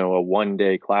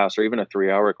 1-day class, or even a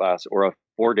 3-hour class, or a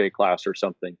 4-day class or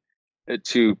something,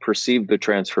 to perceive the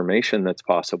transformation that's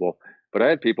possible. But I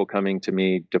had people coming to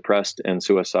me depressed and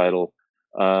suicidal,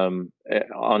 on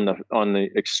the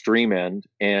extreme end,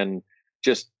 and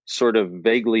just sort of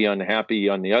vaguely unhappy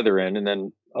on the other end. And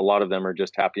then a lot of them are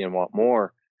just happy and want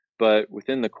more. But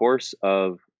within the course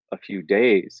of a few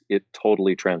days, it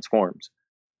totally transforms,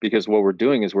 because what we're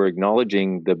doing is we're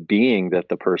acknowledging the being that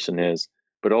the person is,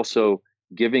 but also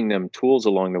giving them tools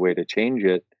along the way to change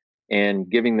it, and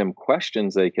giving them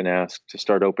questions they can ask to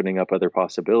start opening up other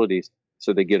possibilities,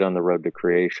 so they get on the road to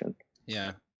creation.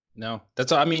 Yeah. No,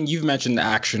 that's all. I mean, you've mentioned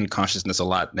action consciousness a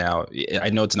lot now. I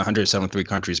know it's in 173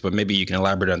 countries, but maybe you can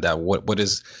elaborate on that. What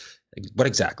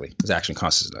exactly is action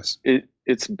consciousness?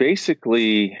 It's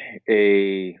basically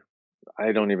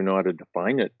I don't even know how to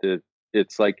define it.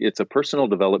 It's a personal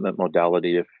development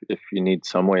modality, if you need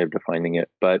some way of defining it,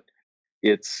 but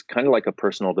it's kind of like a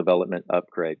personal development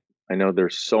upgrade. I know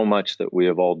there's so much that we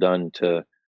have all done to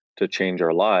change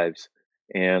our lives.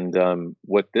 And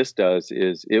what this does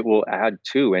is it will add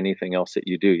to anything else that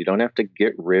you do. You don't have to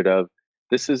get rid of.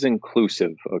 This is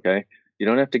inclusive, okay? You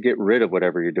don't have to get rid of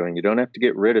whatever you're doing. You don't have to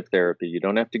get rid of therapy. You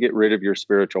don't have to get rid of your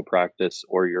spiritual practice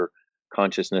or your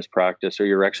consciousness practice or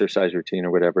your exercise routine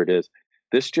or whatever it is.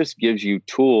 This just gives you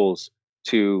tools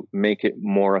to make it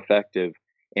more effective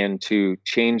and to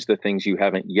change the things you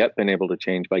haven't yet been able to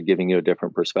change by giving you a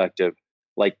different perspective.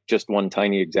 Like just one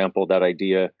tiny example, that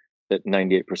idea that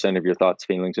 98% of your thoughts,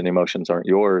 feelings, and emotions aren't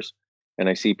yours. And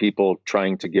I see people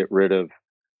trying to get rid of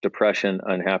depression,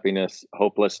 unhappiness,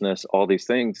 hopelessness, all these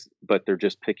things, but they're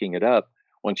just picking it up.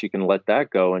 Once you can let that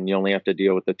go and you only have to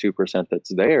deal with the 2%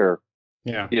 that's there,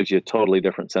 it gives you a totally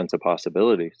different sense of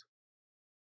possibilities.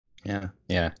 Yeah.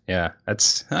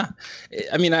 That's,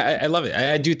 I mean, I love it.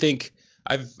 I do think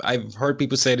I've heard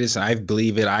people say this, and I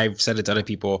believe it. I've said it to other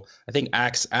people. I think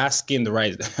asking the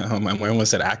right I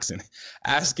almost said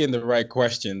asking the right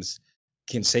questions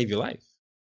can save your life.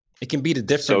 It can be the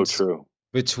difference So true.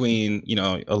 between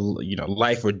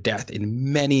life or death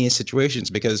in many situations,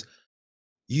 because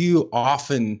you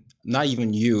often, not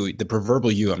even you, the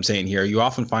proverbial you I'm saying here, you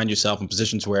often find yourself in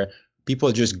positions where people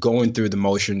are just going through the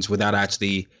motions without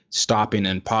actually stopping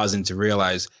and pausing to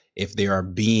realize if they are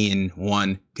being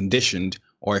conditioned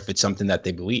or if it's something that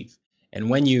they believe. And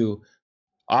when you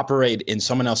operate in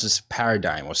someone else's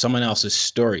paradigm or someone else's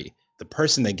story, the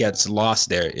person that gets lost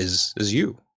there is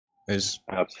you.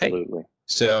 Absolutely. Hey.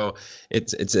 So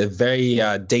it's a very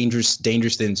dangerous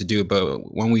thing to do.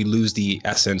 But when we lose the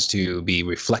essence to be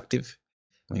reflective,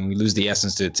 when we lose the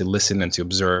essence to listen and to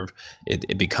observe,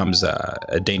 it becomes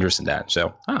dangerous in that.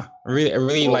 So I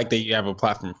really like that you have a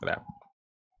platform for that.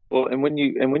 Well, and when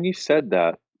you said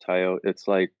that, Tayo, it's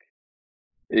like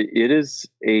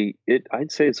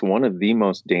I'd say it's one of the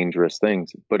most dangerous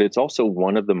things, but it's also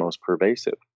one of the most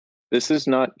pervasive. This is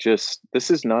not just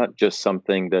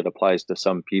something that applies to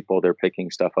some people. They're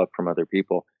picking stuff up from other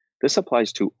people. This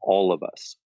applies to all of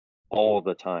us all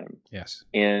the time. Yes.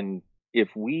 And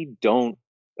if we don't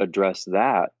address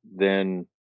that,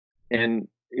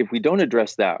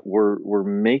 we're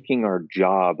making our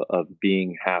job of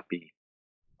being happy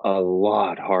a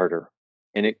lot harder.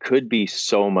 And it could be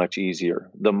so much easier.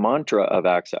 The mantra of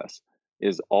Access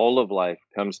is all of life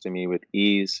comes to me with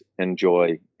ease and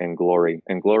joy and glory.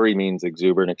 And glory means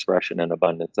exuberant expression and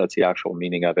abundance. That's the actual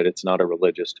meaning of it. It's not a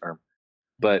religious term.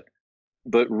 But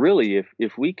really,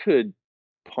 if we could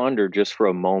ponder just for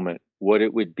a moment what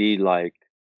it would be like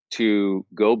to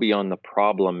go beyond the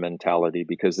problem mentality,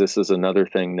 because this is another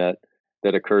thing that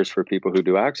occurs for people who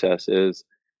do Access, is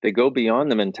they go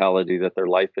beyond the mentality that their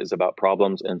life is about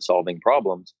problems and solving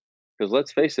problems. Because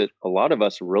let's face it, a lot of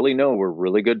us really know we're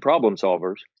really good problem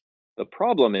solvers. The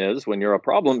problem is when you're a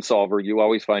problem solver, you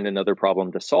always find another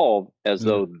problem to solve as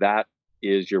though that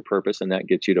is your purpose and that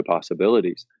gets you to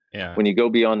possibilities. Yeah. When you go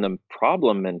beyond the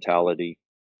problem mentality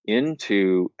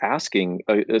into asking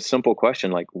a simple question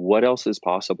like, what else is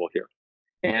possible here?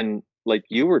 And like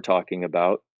you were talking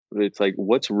about, it's like,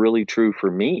 what's really true for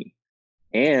me?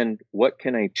 And what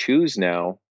can I choose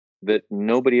now that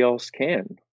nobody else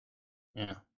can?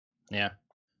 Yeah.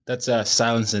 That's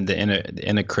silencing the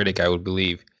inner critic, I would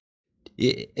believe.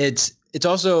 It's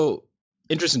also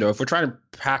interesting, though, if we're trying to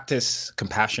practice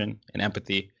compassion and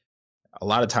empathy, a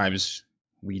lot of times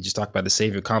we just talk about the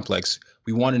savior complex.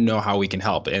 We want to know how we can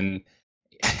help. And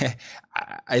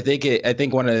I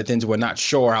think one of the things we're not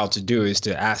sure how to do is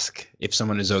to ask if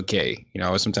someone is okay.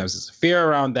 Sometimes there's fear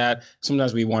around that.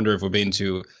 Sometimes we wonder if we're being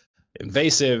too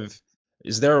invasive.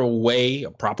 Is there a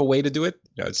proper way to do it?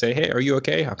 Say, hey, are you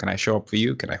okay? How can I show up for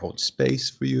you? Can I hold space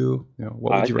for you?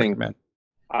 What would you recommend?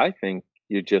 I think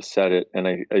you just said it. And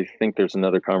I think there's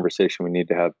another conversation we need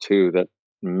to have too that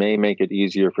may make it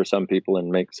easier for some people and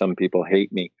make some people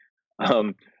hate me.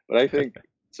 But I think,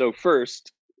 so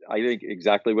first, I think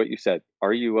exactly what you said.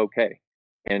 Are you okay?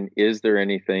 And is there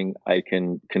anything I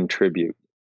can contribute?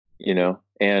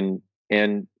 And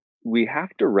we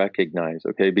have to recognize,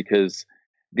 okay, because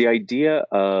the idea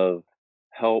of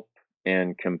help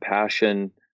and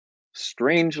compassion,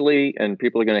 strangely, and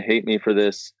people are going to hate me for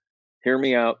this, hear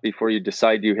me out before you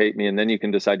decide you hate me, and then you can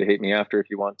decide to hate me after if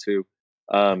you want to,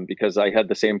 because I had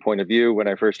the same point of view when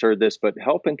I first heard this, but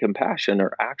help and compassion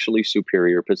are actually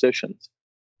superior positions.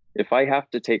 If I have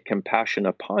to take compassion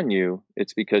upon you,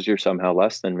 it's because you're somehow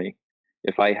less than me.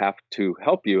 If I have to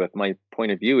help you, if my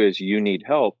point of view is you need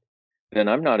help, then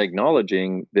I'm not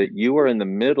acknowledging that you are in the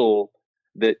middle,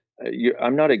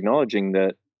 I'm not acknowledging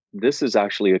that this is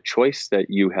actually a choice that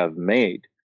you have made.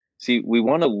 See, we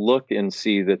want to look and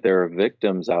see that there are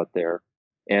victims out there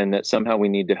and that somehow we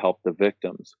need to help the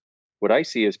victims. What I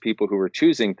see is people who are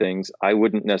choosing things I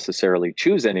wouldn't necessarily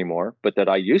choose anymore, but that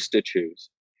I used to choose.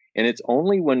 And it's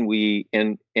only when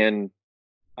and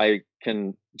I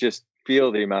can just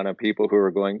feel the amount of people who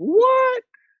are going, what?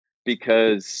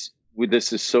 Because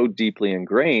this is so deeply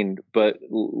ingrained. But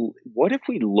what if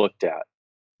we looked at,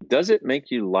 does it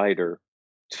make you lighter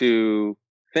to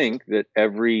think that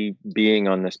every being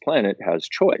on this planet has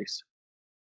choice?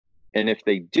 And if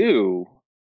they do,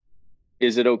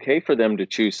 is it okay for them to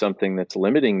choose something that's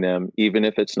limiting them, even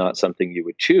if it's not something you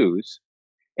would choose?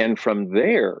 And from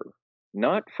there,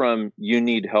 not from you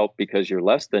need help because you're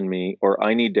less than me, or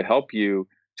I need to help you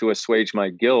to assuage my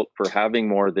guilt for having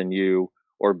more than you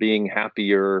or being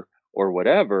happier or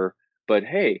whatever, but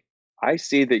hey, I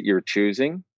see that you're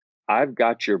choosing. I've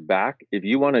got your back. If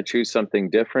you want to choose something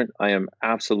different, I am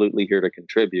absolutely here to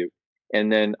contribute.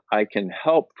 And then I can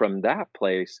help from that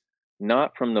place,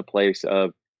 not from the place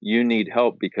of you need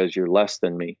help because you're less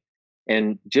than me.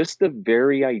 And just the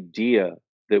very idea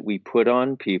that we put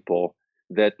on people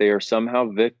that they are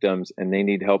somehow victims and they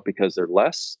need help because they're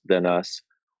less than us,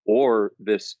 or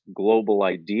this global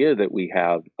idea that we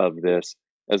have of this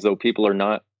as though people are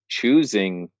not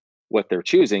choosing what they're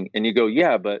choosing. And you go,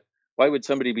 yeah, but why would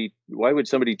somebody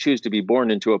choose to be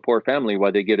born into a poor family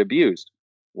while they get abused?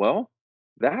 Well,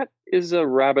 that is a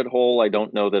rabbit hole I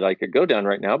don't know that I could go down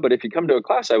right now, but if you come to a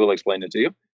class, I will explain it to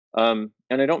you. And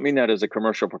I don't mean that as a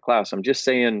commercial for class. I'm just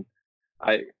saying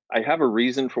I have a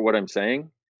reason for what I'm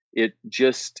saying. It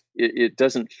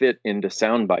doesn't fit into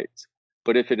sound bites.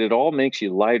 But if it at all makes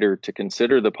you lighter to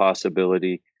consider the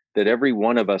possibility that every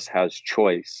one of us has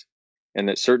choice, and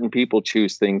that certain people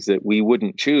choose things that we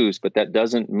wouldn't choose, but that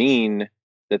doesn't mean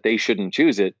that they shouldn't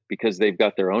choose it, because they've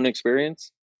got their own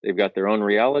experience, they've got their own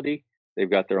reality, they've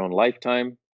got their own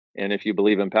lifetime. And if you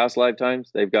believe in past lifetimes,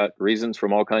 they've got reasons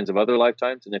from all kinds of other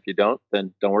lifetimes. And if you don't,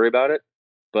 then don't worry about it.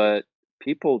 But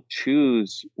people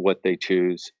choose what they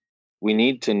choose. We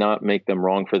need to not make them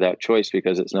wrong for that choice,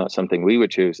 because it's not something we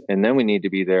would choose. And then we need to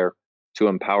be there to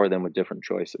empower them with different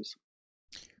choices.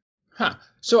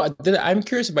 So I'm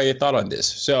curious about your thought on this.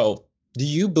 So do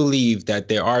you believe that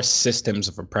there are systems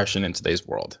of oppression in today's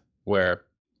world where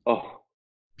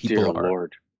people dear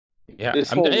Lord. Yeah,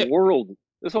 this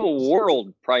whole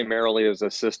world primarily is a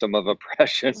system of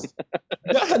oppression.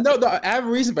 No, I have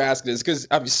a reason for asking this, because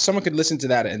someone could listen to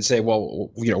that and say, well,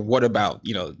 what about,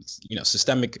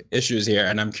 systemic issues here?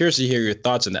 And I'm curious to hear your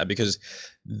thoughts on that, because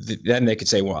then they could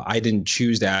say, well, I didn't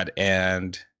choose that.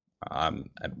 And,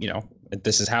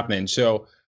 this is happening. So,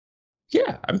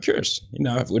 yeah, I'm curious,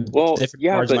 but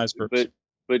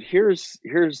here's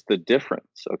the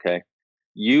difference. Okay.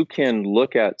 You can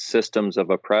look at systems of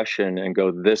oppression and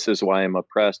go, this is why I'm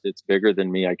oppressed. It's bigger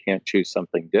than me. I can't choose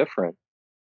something different.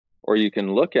 Or you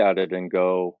can look at it and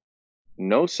go,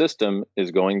 no system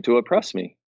is going to oppress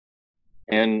me.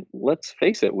 And let's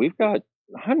face it, we've got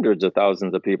hundreds of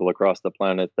thousands of people across the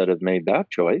planet that have made that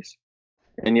choice.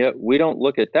 And yet we don't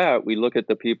look at that. We look at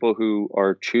the people who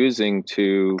are choosing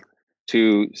to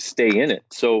stay in it.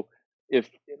 So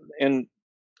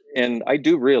and I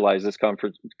do realize this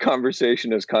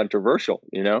conversation is controversial,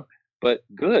 but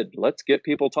good. Let's get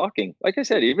people talking. Like I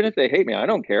said, even if they hate me, I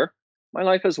don't care. My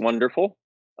life is wonderful.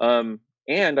 And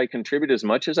I contribute as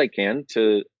much as I can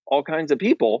to all kinds of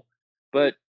people.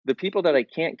 But the people that I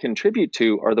can't contribute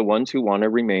to are the ones who want to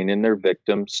remain in their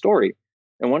victim story.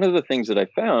 And one of the things that I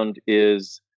found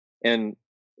is, victim,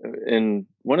 victimizer,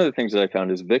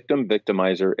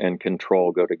 and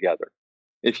control go together.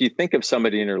 If you think of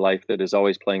somebody in your life that is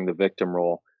always playing the victim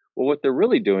role, well, what they're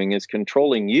really doing is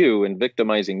controlling you and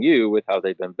victimizing you with how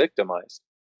they've been victimized.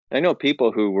 I know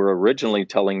people who were originally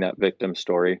telling that victim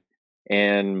story,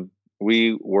 and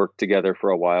we worked together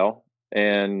for a while.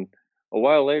 And a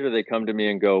while later, they come to me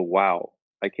and go, wow,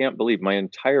 I can't believe my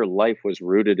entire life was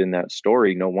rooted in that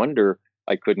story. No wonder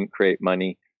I couldn't create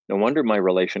money. No wonder my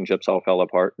relationships all fell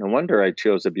apart. No wonder I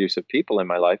chose abusive people in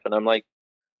my life. And I'm like,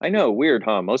 I know, weird,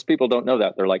 huh? Most people don't know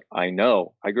that. They're like, I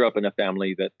know. I grew up in a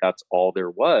family that's all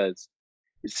there was.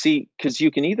 See, because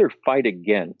you can either fight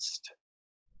against,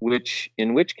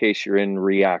 in which case you're in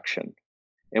reaction.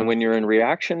 And when you're in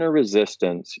reaction or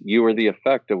resistance, you are the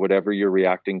effect of whatever you're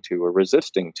reacting to or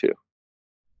resisting to.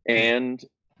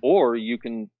 Or you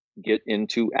can get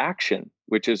into action,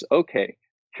 which is, okay,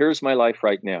 here's my life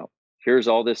right now. Here's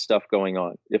all this stuff going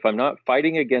on. If I'm not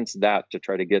fighting against that to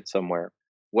try to get somewhere,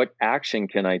 what action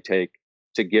can I take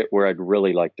to get where I'd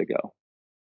really like to go?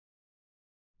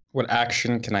 What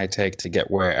action can I take to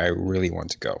get where I really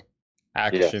want to go?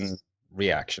 Action, yes.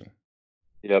 Reaction.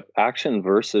 Yep. Action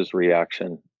versus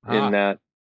reaction. In that,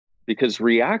 because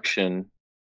reaction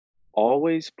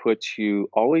always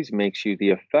makes you the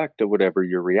effect of whatever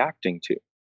you're reacting to.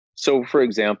 So, for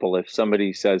example, if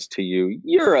somebody says to you,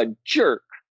 you're a jerk,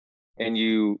 and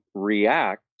you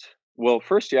react, well,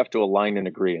 first you have to align and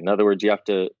agree. In other words, you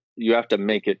have to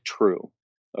make it true.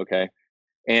 Okay.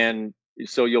 And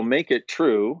so you'll make it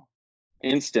true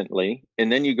instantly.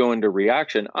 And then you go into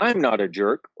reaction. I'm not a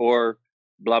jerk, or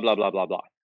blah, blah, blah, blah, blah.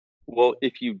 Well,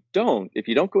 if you don't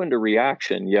go into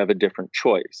reaction, you have a different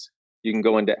choice. You can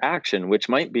go into action, which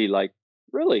might be like,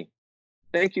 really,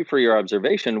 thank you for your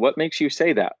observation. What makes you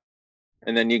say that?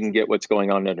 And then you can get what's going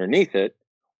on underneath it.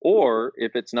 Or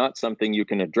if it's not something you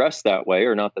can address that way,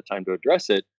 or not the time to address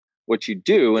it, what you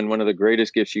do, and one of the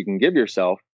greatest gifts you can give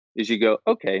yourself, is you go,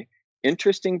 okay,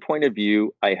 interesting point of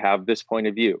view. I have this point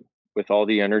of view with all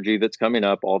the energy that's coming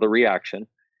up, all the reaction.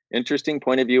 Interesting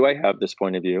point of view. I have this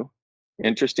point of view.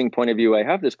 Interesting point of view. I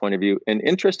have this point of view. An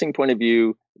interesting point of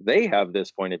view. They have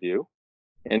this point of view.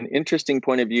 An interesting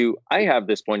point of view. I have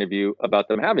this point of view about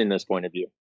them having this point of view.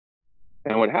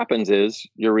 And what happens is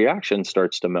your reaction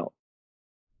starts to melt.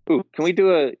 Ooh, can we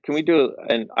do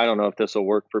and I don't know if this will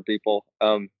work for people.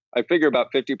 I figure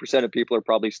about 50% of people are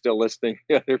probably still listening.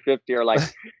 The other 50 are like,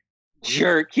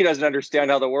 jerk, he doesn't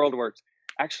understand how the world works.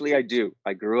 Actually, I do.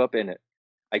 I grew up in it.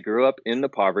 I grew up in the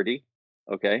poverty.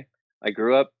 Okay. I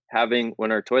grew up having,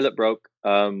 when our toilet broke,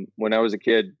 when I was a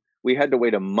kid, we had to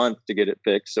wait a month to get it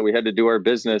fixed. So we had to do our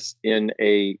business in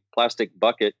a plastic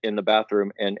bucket in the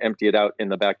bathroom and empty it out in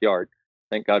the backyard.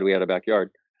 Thank God we had a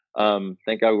backyard.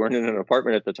 Thank God we weren't in an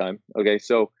apartment at the time. Okay.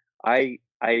 So I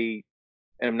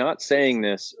am not saying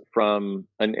this from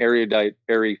an erudite,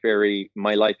 airy-fairy,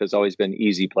 my life has always been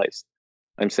easy place.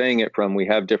 I'm saying it from, we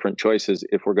have different choices.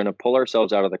 If we're going to pull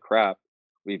ourselves out of the crap,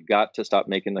 we've got to stop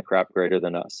making the crap greater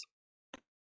than us.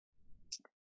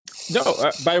 No,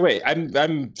 by the way,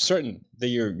 I'm certain that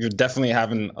you're definitely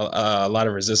having a lot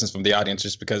of resistance from the audience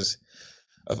just because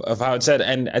of how it's said.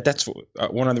 And that's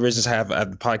one of the reasons I have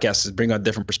at the podcast is bring out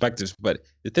different perspectives. But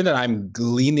the thing that I'm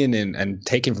gleaning in and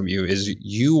taking from you is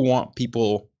you want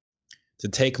people to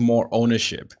take more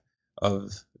ownership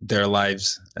of their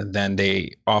lives than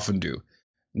they often do.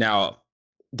 Now,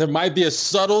 there might be a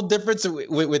subtle difference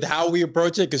with how we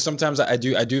approach it, because sometimes I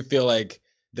do feel like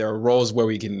there are roles where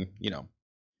we can,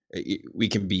 we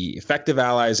can be effective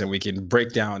allies and we can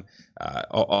break down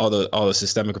all the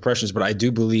systemic oppressions. But I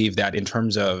do believe that in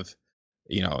terms of,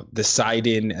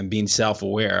 deciding and being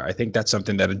self-aware, I think that's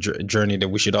something that a journey that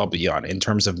we should all be on in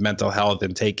terms of mental health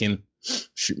and taking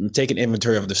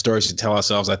inventory of the stories to tell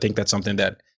ourselves. I think that's something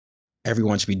that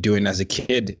everyone should be doing as a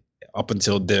kid up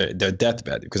until their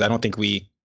deathbed, because I don't think we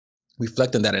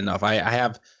reflect on that enough. I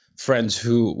have friends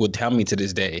who would tell me to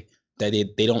this day that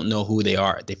they don't know who they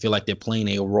are. They feel like they're playing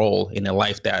a role in a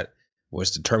life that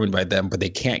was determined by them, but they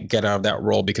can't get out of that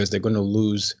role because they're going to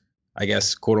lose, I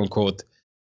guess, quote unquote,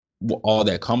 all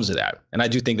that comes of that. And I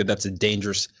do think that that's a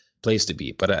dangerous place to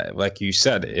be. But like you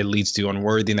said, it leads to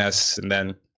unworthiness. And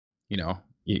then,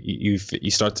 you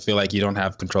start to feel like you don't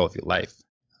have control of your life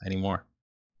anymore.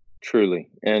 Truly.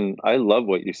 And I love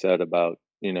what you said about,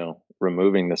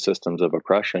 removing the systems of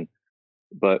oppression.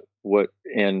 But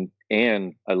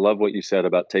and I love what you said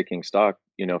about taking stock,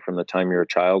 from the time you're a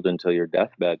child until your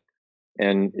deathbed.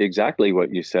 And exactly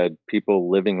what you said, people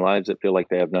living lives that feel like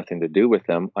they have nothing to do with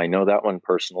them. I know that one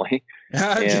personally.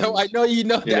 And, I know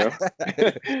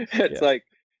that. It's like,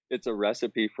 it's a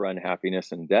recipe for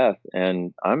unhappiness and death.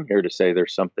 And I'm here to say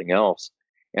there's something else.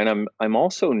 And I'm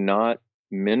also not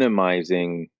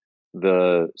minimizing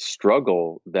the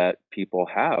struggle that people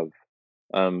have.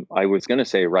 I was going to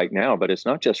say right now, but it's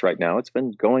not just right now. It's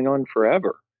been going on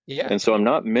forever. Yeah. And so I'm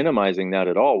not minimizing that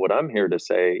at all. What I'm here to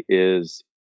say is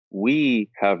we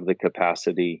have the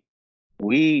capacity.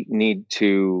 We need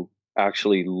to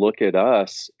actually look at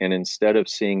us, and instead of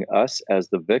seeing us as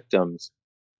the victims,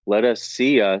 let us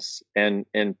see us. And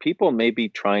people may be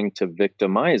trying to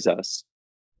victimize us,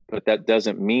 but that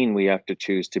doesn't mean we have to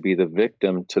choose to be the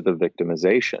victim to the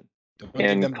victimization.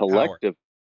 And collective.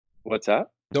 What's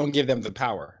that? Don't give them the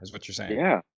power, is what you're saying.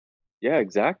 Yeah,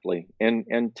 exactly.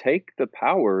 And take the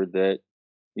power that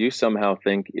you somehow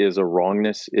think is a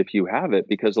wrongness if you have it,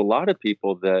 because a lot of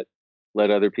people that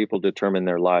let other people determine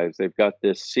their lives, they've got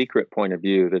this secret point of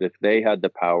view that if they had the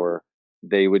power,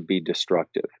 they would be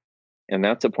destructive. And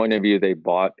that's a point of view they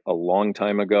bought a long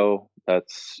time ago.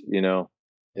 That's,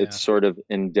 it's sort of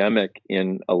endemic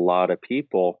in a lot of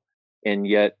people. And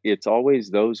yet it's always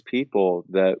those people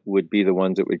that would be the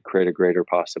ones that would create a greater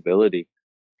possibility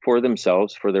for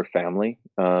themselves, for their family.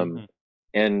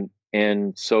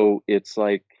 And so it's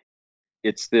like,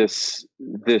 it's this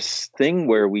thing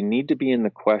where we need to be in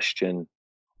the question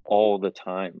all the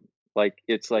time. Like,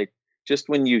 it's like, just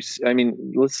when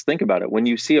let's think about it. When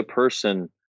you see a person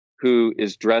who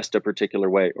is dressed a particular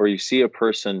way, or you see a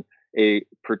person a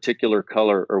particular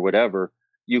color or whatever,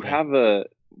 you have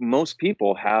most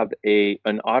people have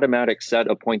an automatic set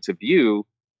of points of view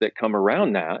that come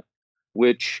around that,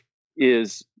 which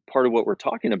is part of what we're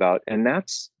talking about. And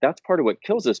that's part of what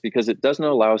kills us, because it doesn't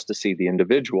allow us to see the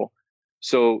individual.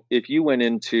 So if you went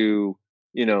into,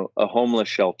 a homeless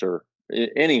shelter,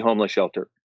 any homeless shelter,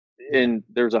 and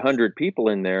there's 100 people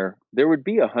in there, there would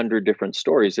be 100 different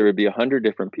stories. There would be 100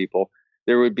 different people.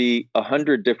 There would be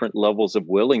 100 different levels of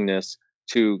willingness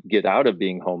to get out of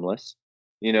being homeless,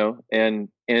 and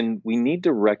we need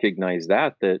to recognize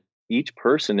that each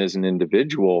person is an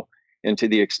individual. And to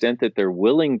the extent that they're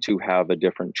willing to have a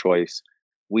different choice,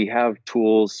 we have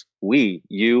tools,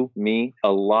 you, me,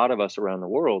 a lot of us around the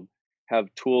world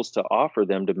have tools to offer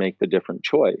them to make the different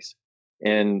choice.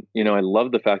 And, I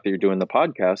love the fact that you're doing the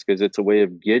podcast because it's a way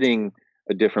of getting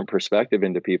a different perspective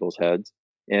into people's heads.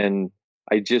 And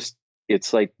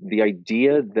it's like the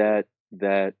idea that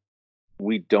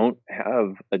we don't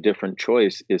have a different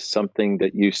choice is something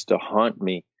that used to haunt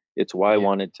me. It's why I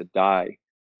wanted to die.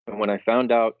 And when I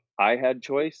found out I had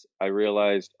choice, I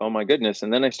realized, oh my goodness.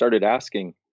 And then I started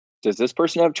asking, does this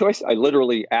person have choice? I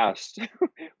literally asked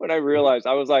when I realized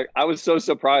I was so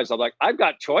surprised. I'm like, I've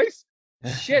got choice?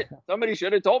 Shit, somebody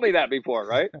should have told me that before,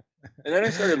 right? And then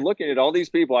I started looking at all these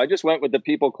people. I just went with the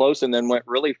people close and then went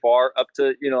really far up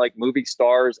to, like movie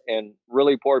stars and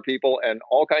really poor people and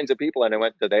all kinds of people. And I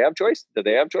went, do they have choice? Do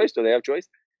they have choice? Do they have choice?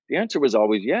 The answer was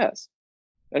always yes.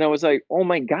 And I was like, oh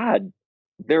my God,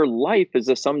 their life is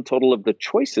a sum total of the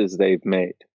choices they've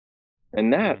made.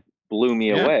 And that blew me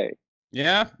away.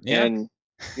 Yeah. And,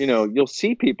 you'll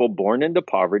see people born into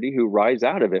poverty who rise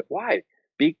out of it. Why?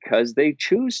 Because they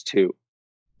choose to.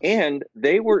 And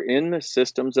they were in the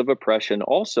systems of oppression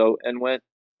also and went,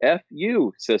 F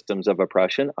you, systems of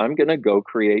oppression. I'm going to go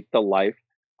create the life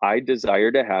I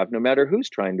desire to have no matter who's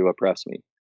trying to oppress me.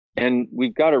 And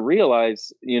we've got to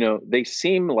realize, they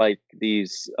seem like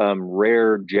these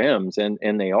rare gems, and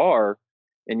they are,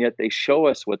 and yet they show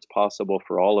us what's possible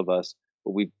for all of us.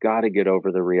 But we've got to get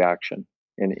over the reaction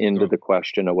and into the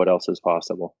question of what else is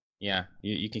possible. Yeah,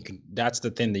 you can. That's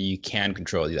the thing that you can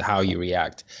control, how you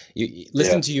react. You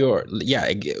listen to your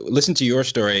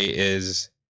story is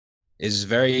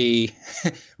very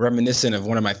reminiscent of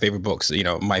one of my favorite books.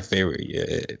 My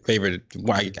favorite.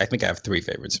 Well, I think I have three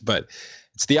favorites, but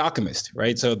it's The Alchemist,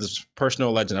 right? So this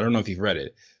personal legend. I don't know if you've read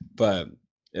it, but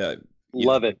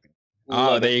love it.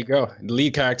 There you go. The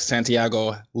lead character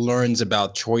Santiago learns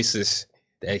about choices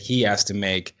that he has to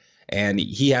make. And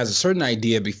he has a certain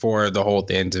idea before the whole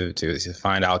thing to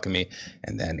find alchemy.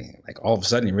 And then all of a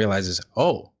sudden he realizes,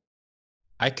 oh,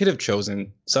 I could have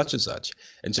chosen such and such.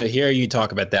 And so here you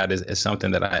talk about that is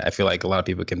something that I feel like a lot of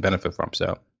people can benefit from.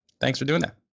 So thanks for doing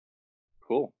that.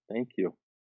 Cool. Thank you.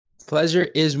 Pleasure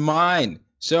is mine.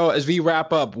 So as we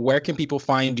wrap up, where can people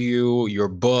find you, your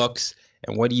books,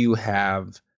 and what do you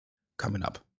have coming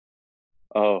up?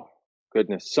 Oh,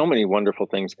 goodness. So many wonderful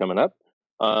things coming up.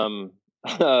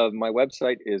 My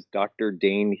website is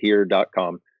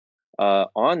drdanehere.com.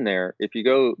 On there, if you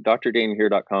go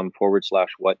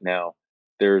drdanehere.com/what now,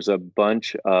 there's a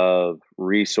bunch of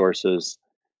resources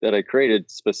that I created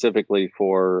specifically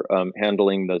for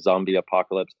handling the zombie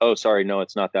apocalypse. Oh, sorry. No,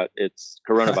 it's not that. It's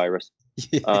coronavirus.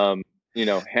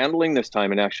 Handling this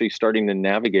time and actually starting to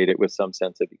navigate it with some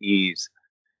sense of ease.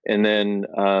 And then,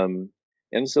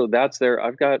 and so that's there.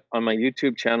 I've got on my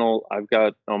YouTube channel, I've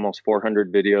got almost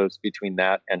 400 videos between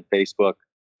that and Facebook,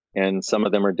 and some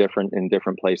of them are different in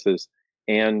different places.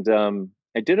 And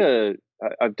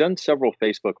I've done several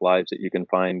Facebook Lives that you can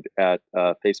find at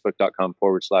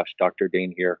facebook.com/Dr.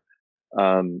 Dane Here,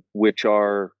 which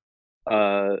are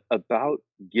about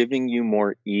giving you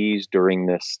more ease during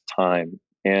this time.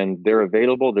 And they're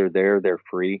available. They're there. They're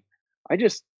free. I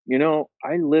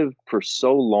lived for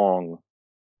so long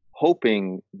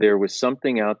hoping there was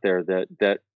something out there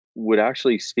that would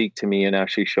actually speak to me and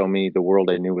actually show me the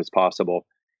world I knew was possible.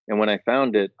 And when I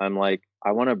found it, I'm like,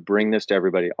 I want to bring this to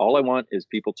everybody. All I want is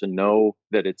people to know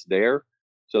that it's there,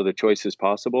 so the choice is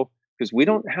possible, because we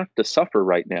don't have to suffer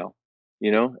right now,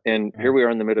 and here we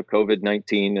are in the middle of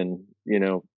COVID-19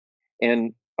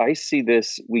 and I see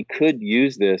this, we could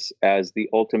use this as the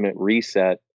ultimate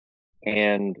reset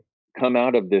and come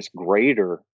out of this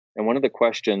greater. And one of the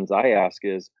questions I ask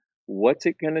is, what's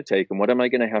it going to take and what am I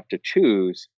going to have to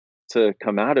choose to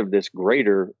come out of this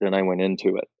greater than I went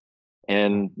into it?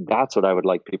 And that's what I would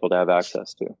like people to have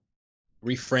access to.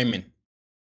 Reframing.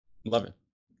 Love it.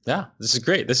 Yeah, this is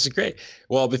great. This is great.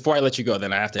 Well, before I let you go,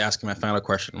 then I have to ask you my final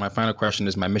question. My final question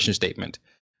is my mission statement,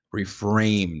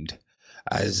 reframed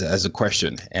as a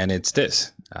question. And it's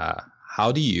this.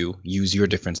 How do you use your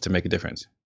difference to make a difference?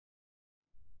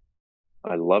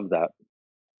 I love that.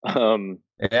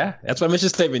 Yeah, that's my mission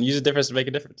statement. Use a difference to make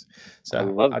a difference. So I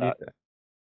love that.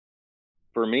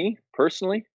 For me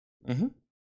personally,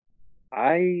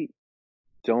 I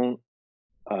don't.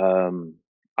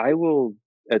 I will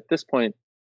at this point.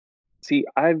 See,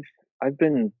 I've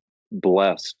been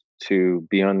blessed to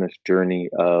be on this journey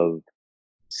of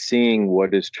seeing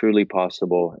what is truly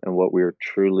possible and what we are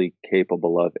truly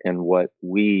capable of, and what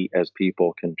we as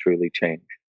people can truly change.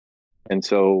 And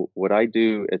so what I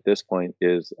do at this point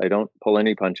is I don't pull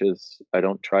any punches. I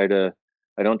don't try to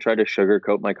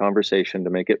sugarcoat my conversation to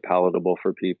make it palatable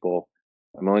for people.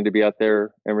 I'm willing to be out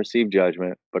there and receive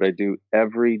judgment, but I do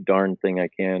every darn thing I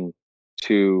can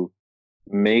to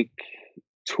make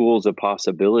tools of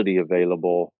possibility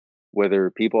available, whether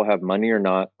people have money or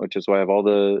not, which is why I have all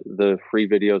the free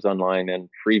videos online and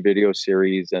free video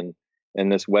series and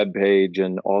this web page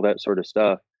and all that sort of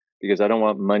stuff, because I don't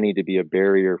want money to be a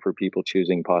barrier for people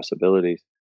choosing possibilities.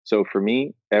 So for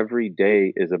me, every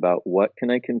day is about what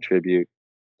can I contribute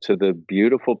to the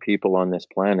beautiful people on this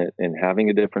planet and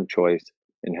having a different choice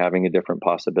and having a different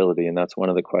possibility. And that's one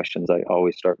of the questions I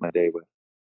always start my day with.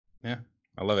 Yeah,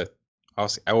 I love it. I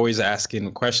always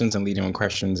asking questions and leading on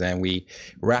questions, and we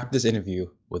wrap this interview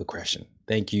with a question.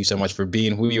 Thank you so much for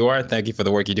being who you are. Thank you for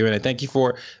the work you're doing, and thank you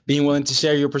for being willing to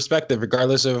share your perspective,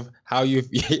 regardless of how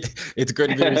it's going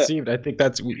to be received. I think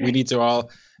we need to all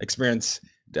experience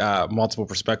multiple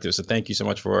perspectives. So thank you so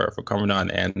much for coming on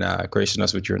and gracing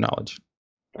us with your knowledge.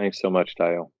 Thanks so much,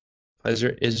 Tayo.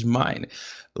 Pleasure is mine.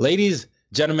 Ladies,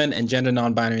 gentlemen, and gender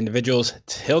non-binary individuals,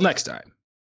 till next time,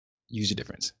 use your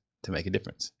difference to make a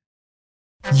difference.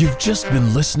 You've just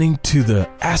been listening to the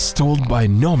As Told by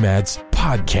Nomads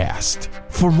podcast.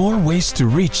 For more ways to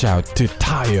reach out to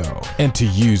Tayo and to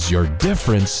use your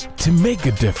difference to make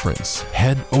a difference,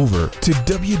 head over to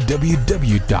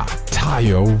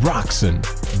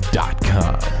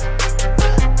www.tayorockson.com.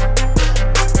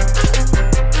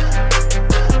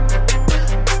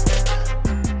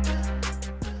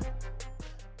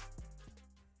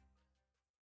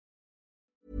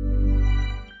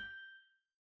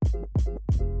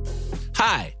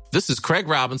 Hi, this is Craig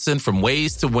Robinson from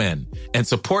Ways to Win, and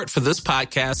support for this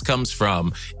podcast comes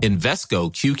from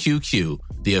Invesco QQQ,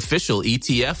 the official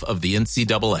ETF of the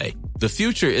NCAA. The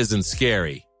future isn't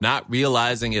scary. Not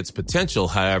realizing its potential,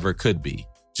 however, could be.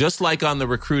 Just like on the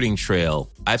recruiting trail,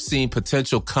 I've seen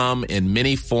potential come in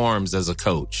many forms as a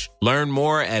coach. Learn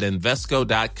more at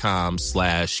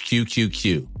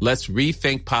Invesco.com/QQQ. Let's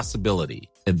rethink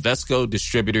possibility. Invesco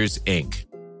Distributors, Inc.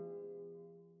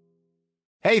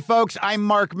 Hey folks, I'm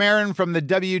Mark Maron from the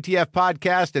WTF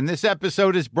Podcast, and this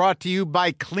episode is brought to you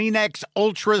by Kleenex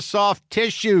Ultra Soft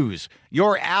Tissues,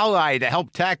 your ally to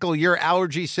help tackle your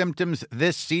allergy symptoms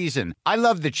this season. I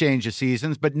love the change of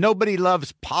seasons, but nobody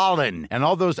loves pollen and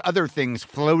all those other things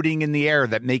floating in the air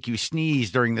that make you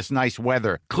sneeze during this nice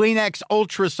weather. Kleenex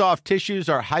Ultra Soft Tissues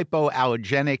are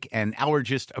hypoallergenic and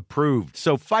allergist approved,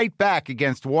 so fight back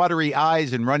against watery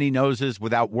eyes and runny noses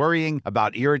without worrying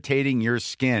about irritating your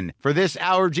skin. For this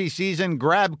allergy season,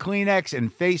 grab Kleenex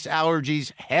and face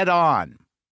allergies head on.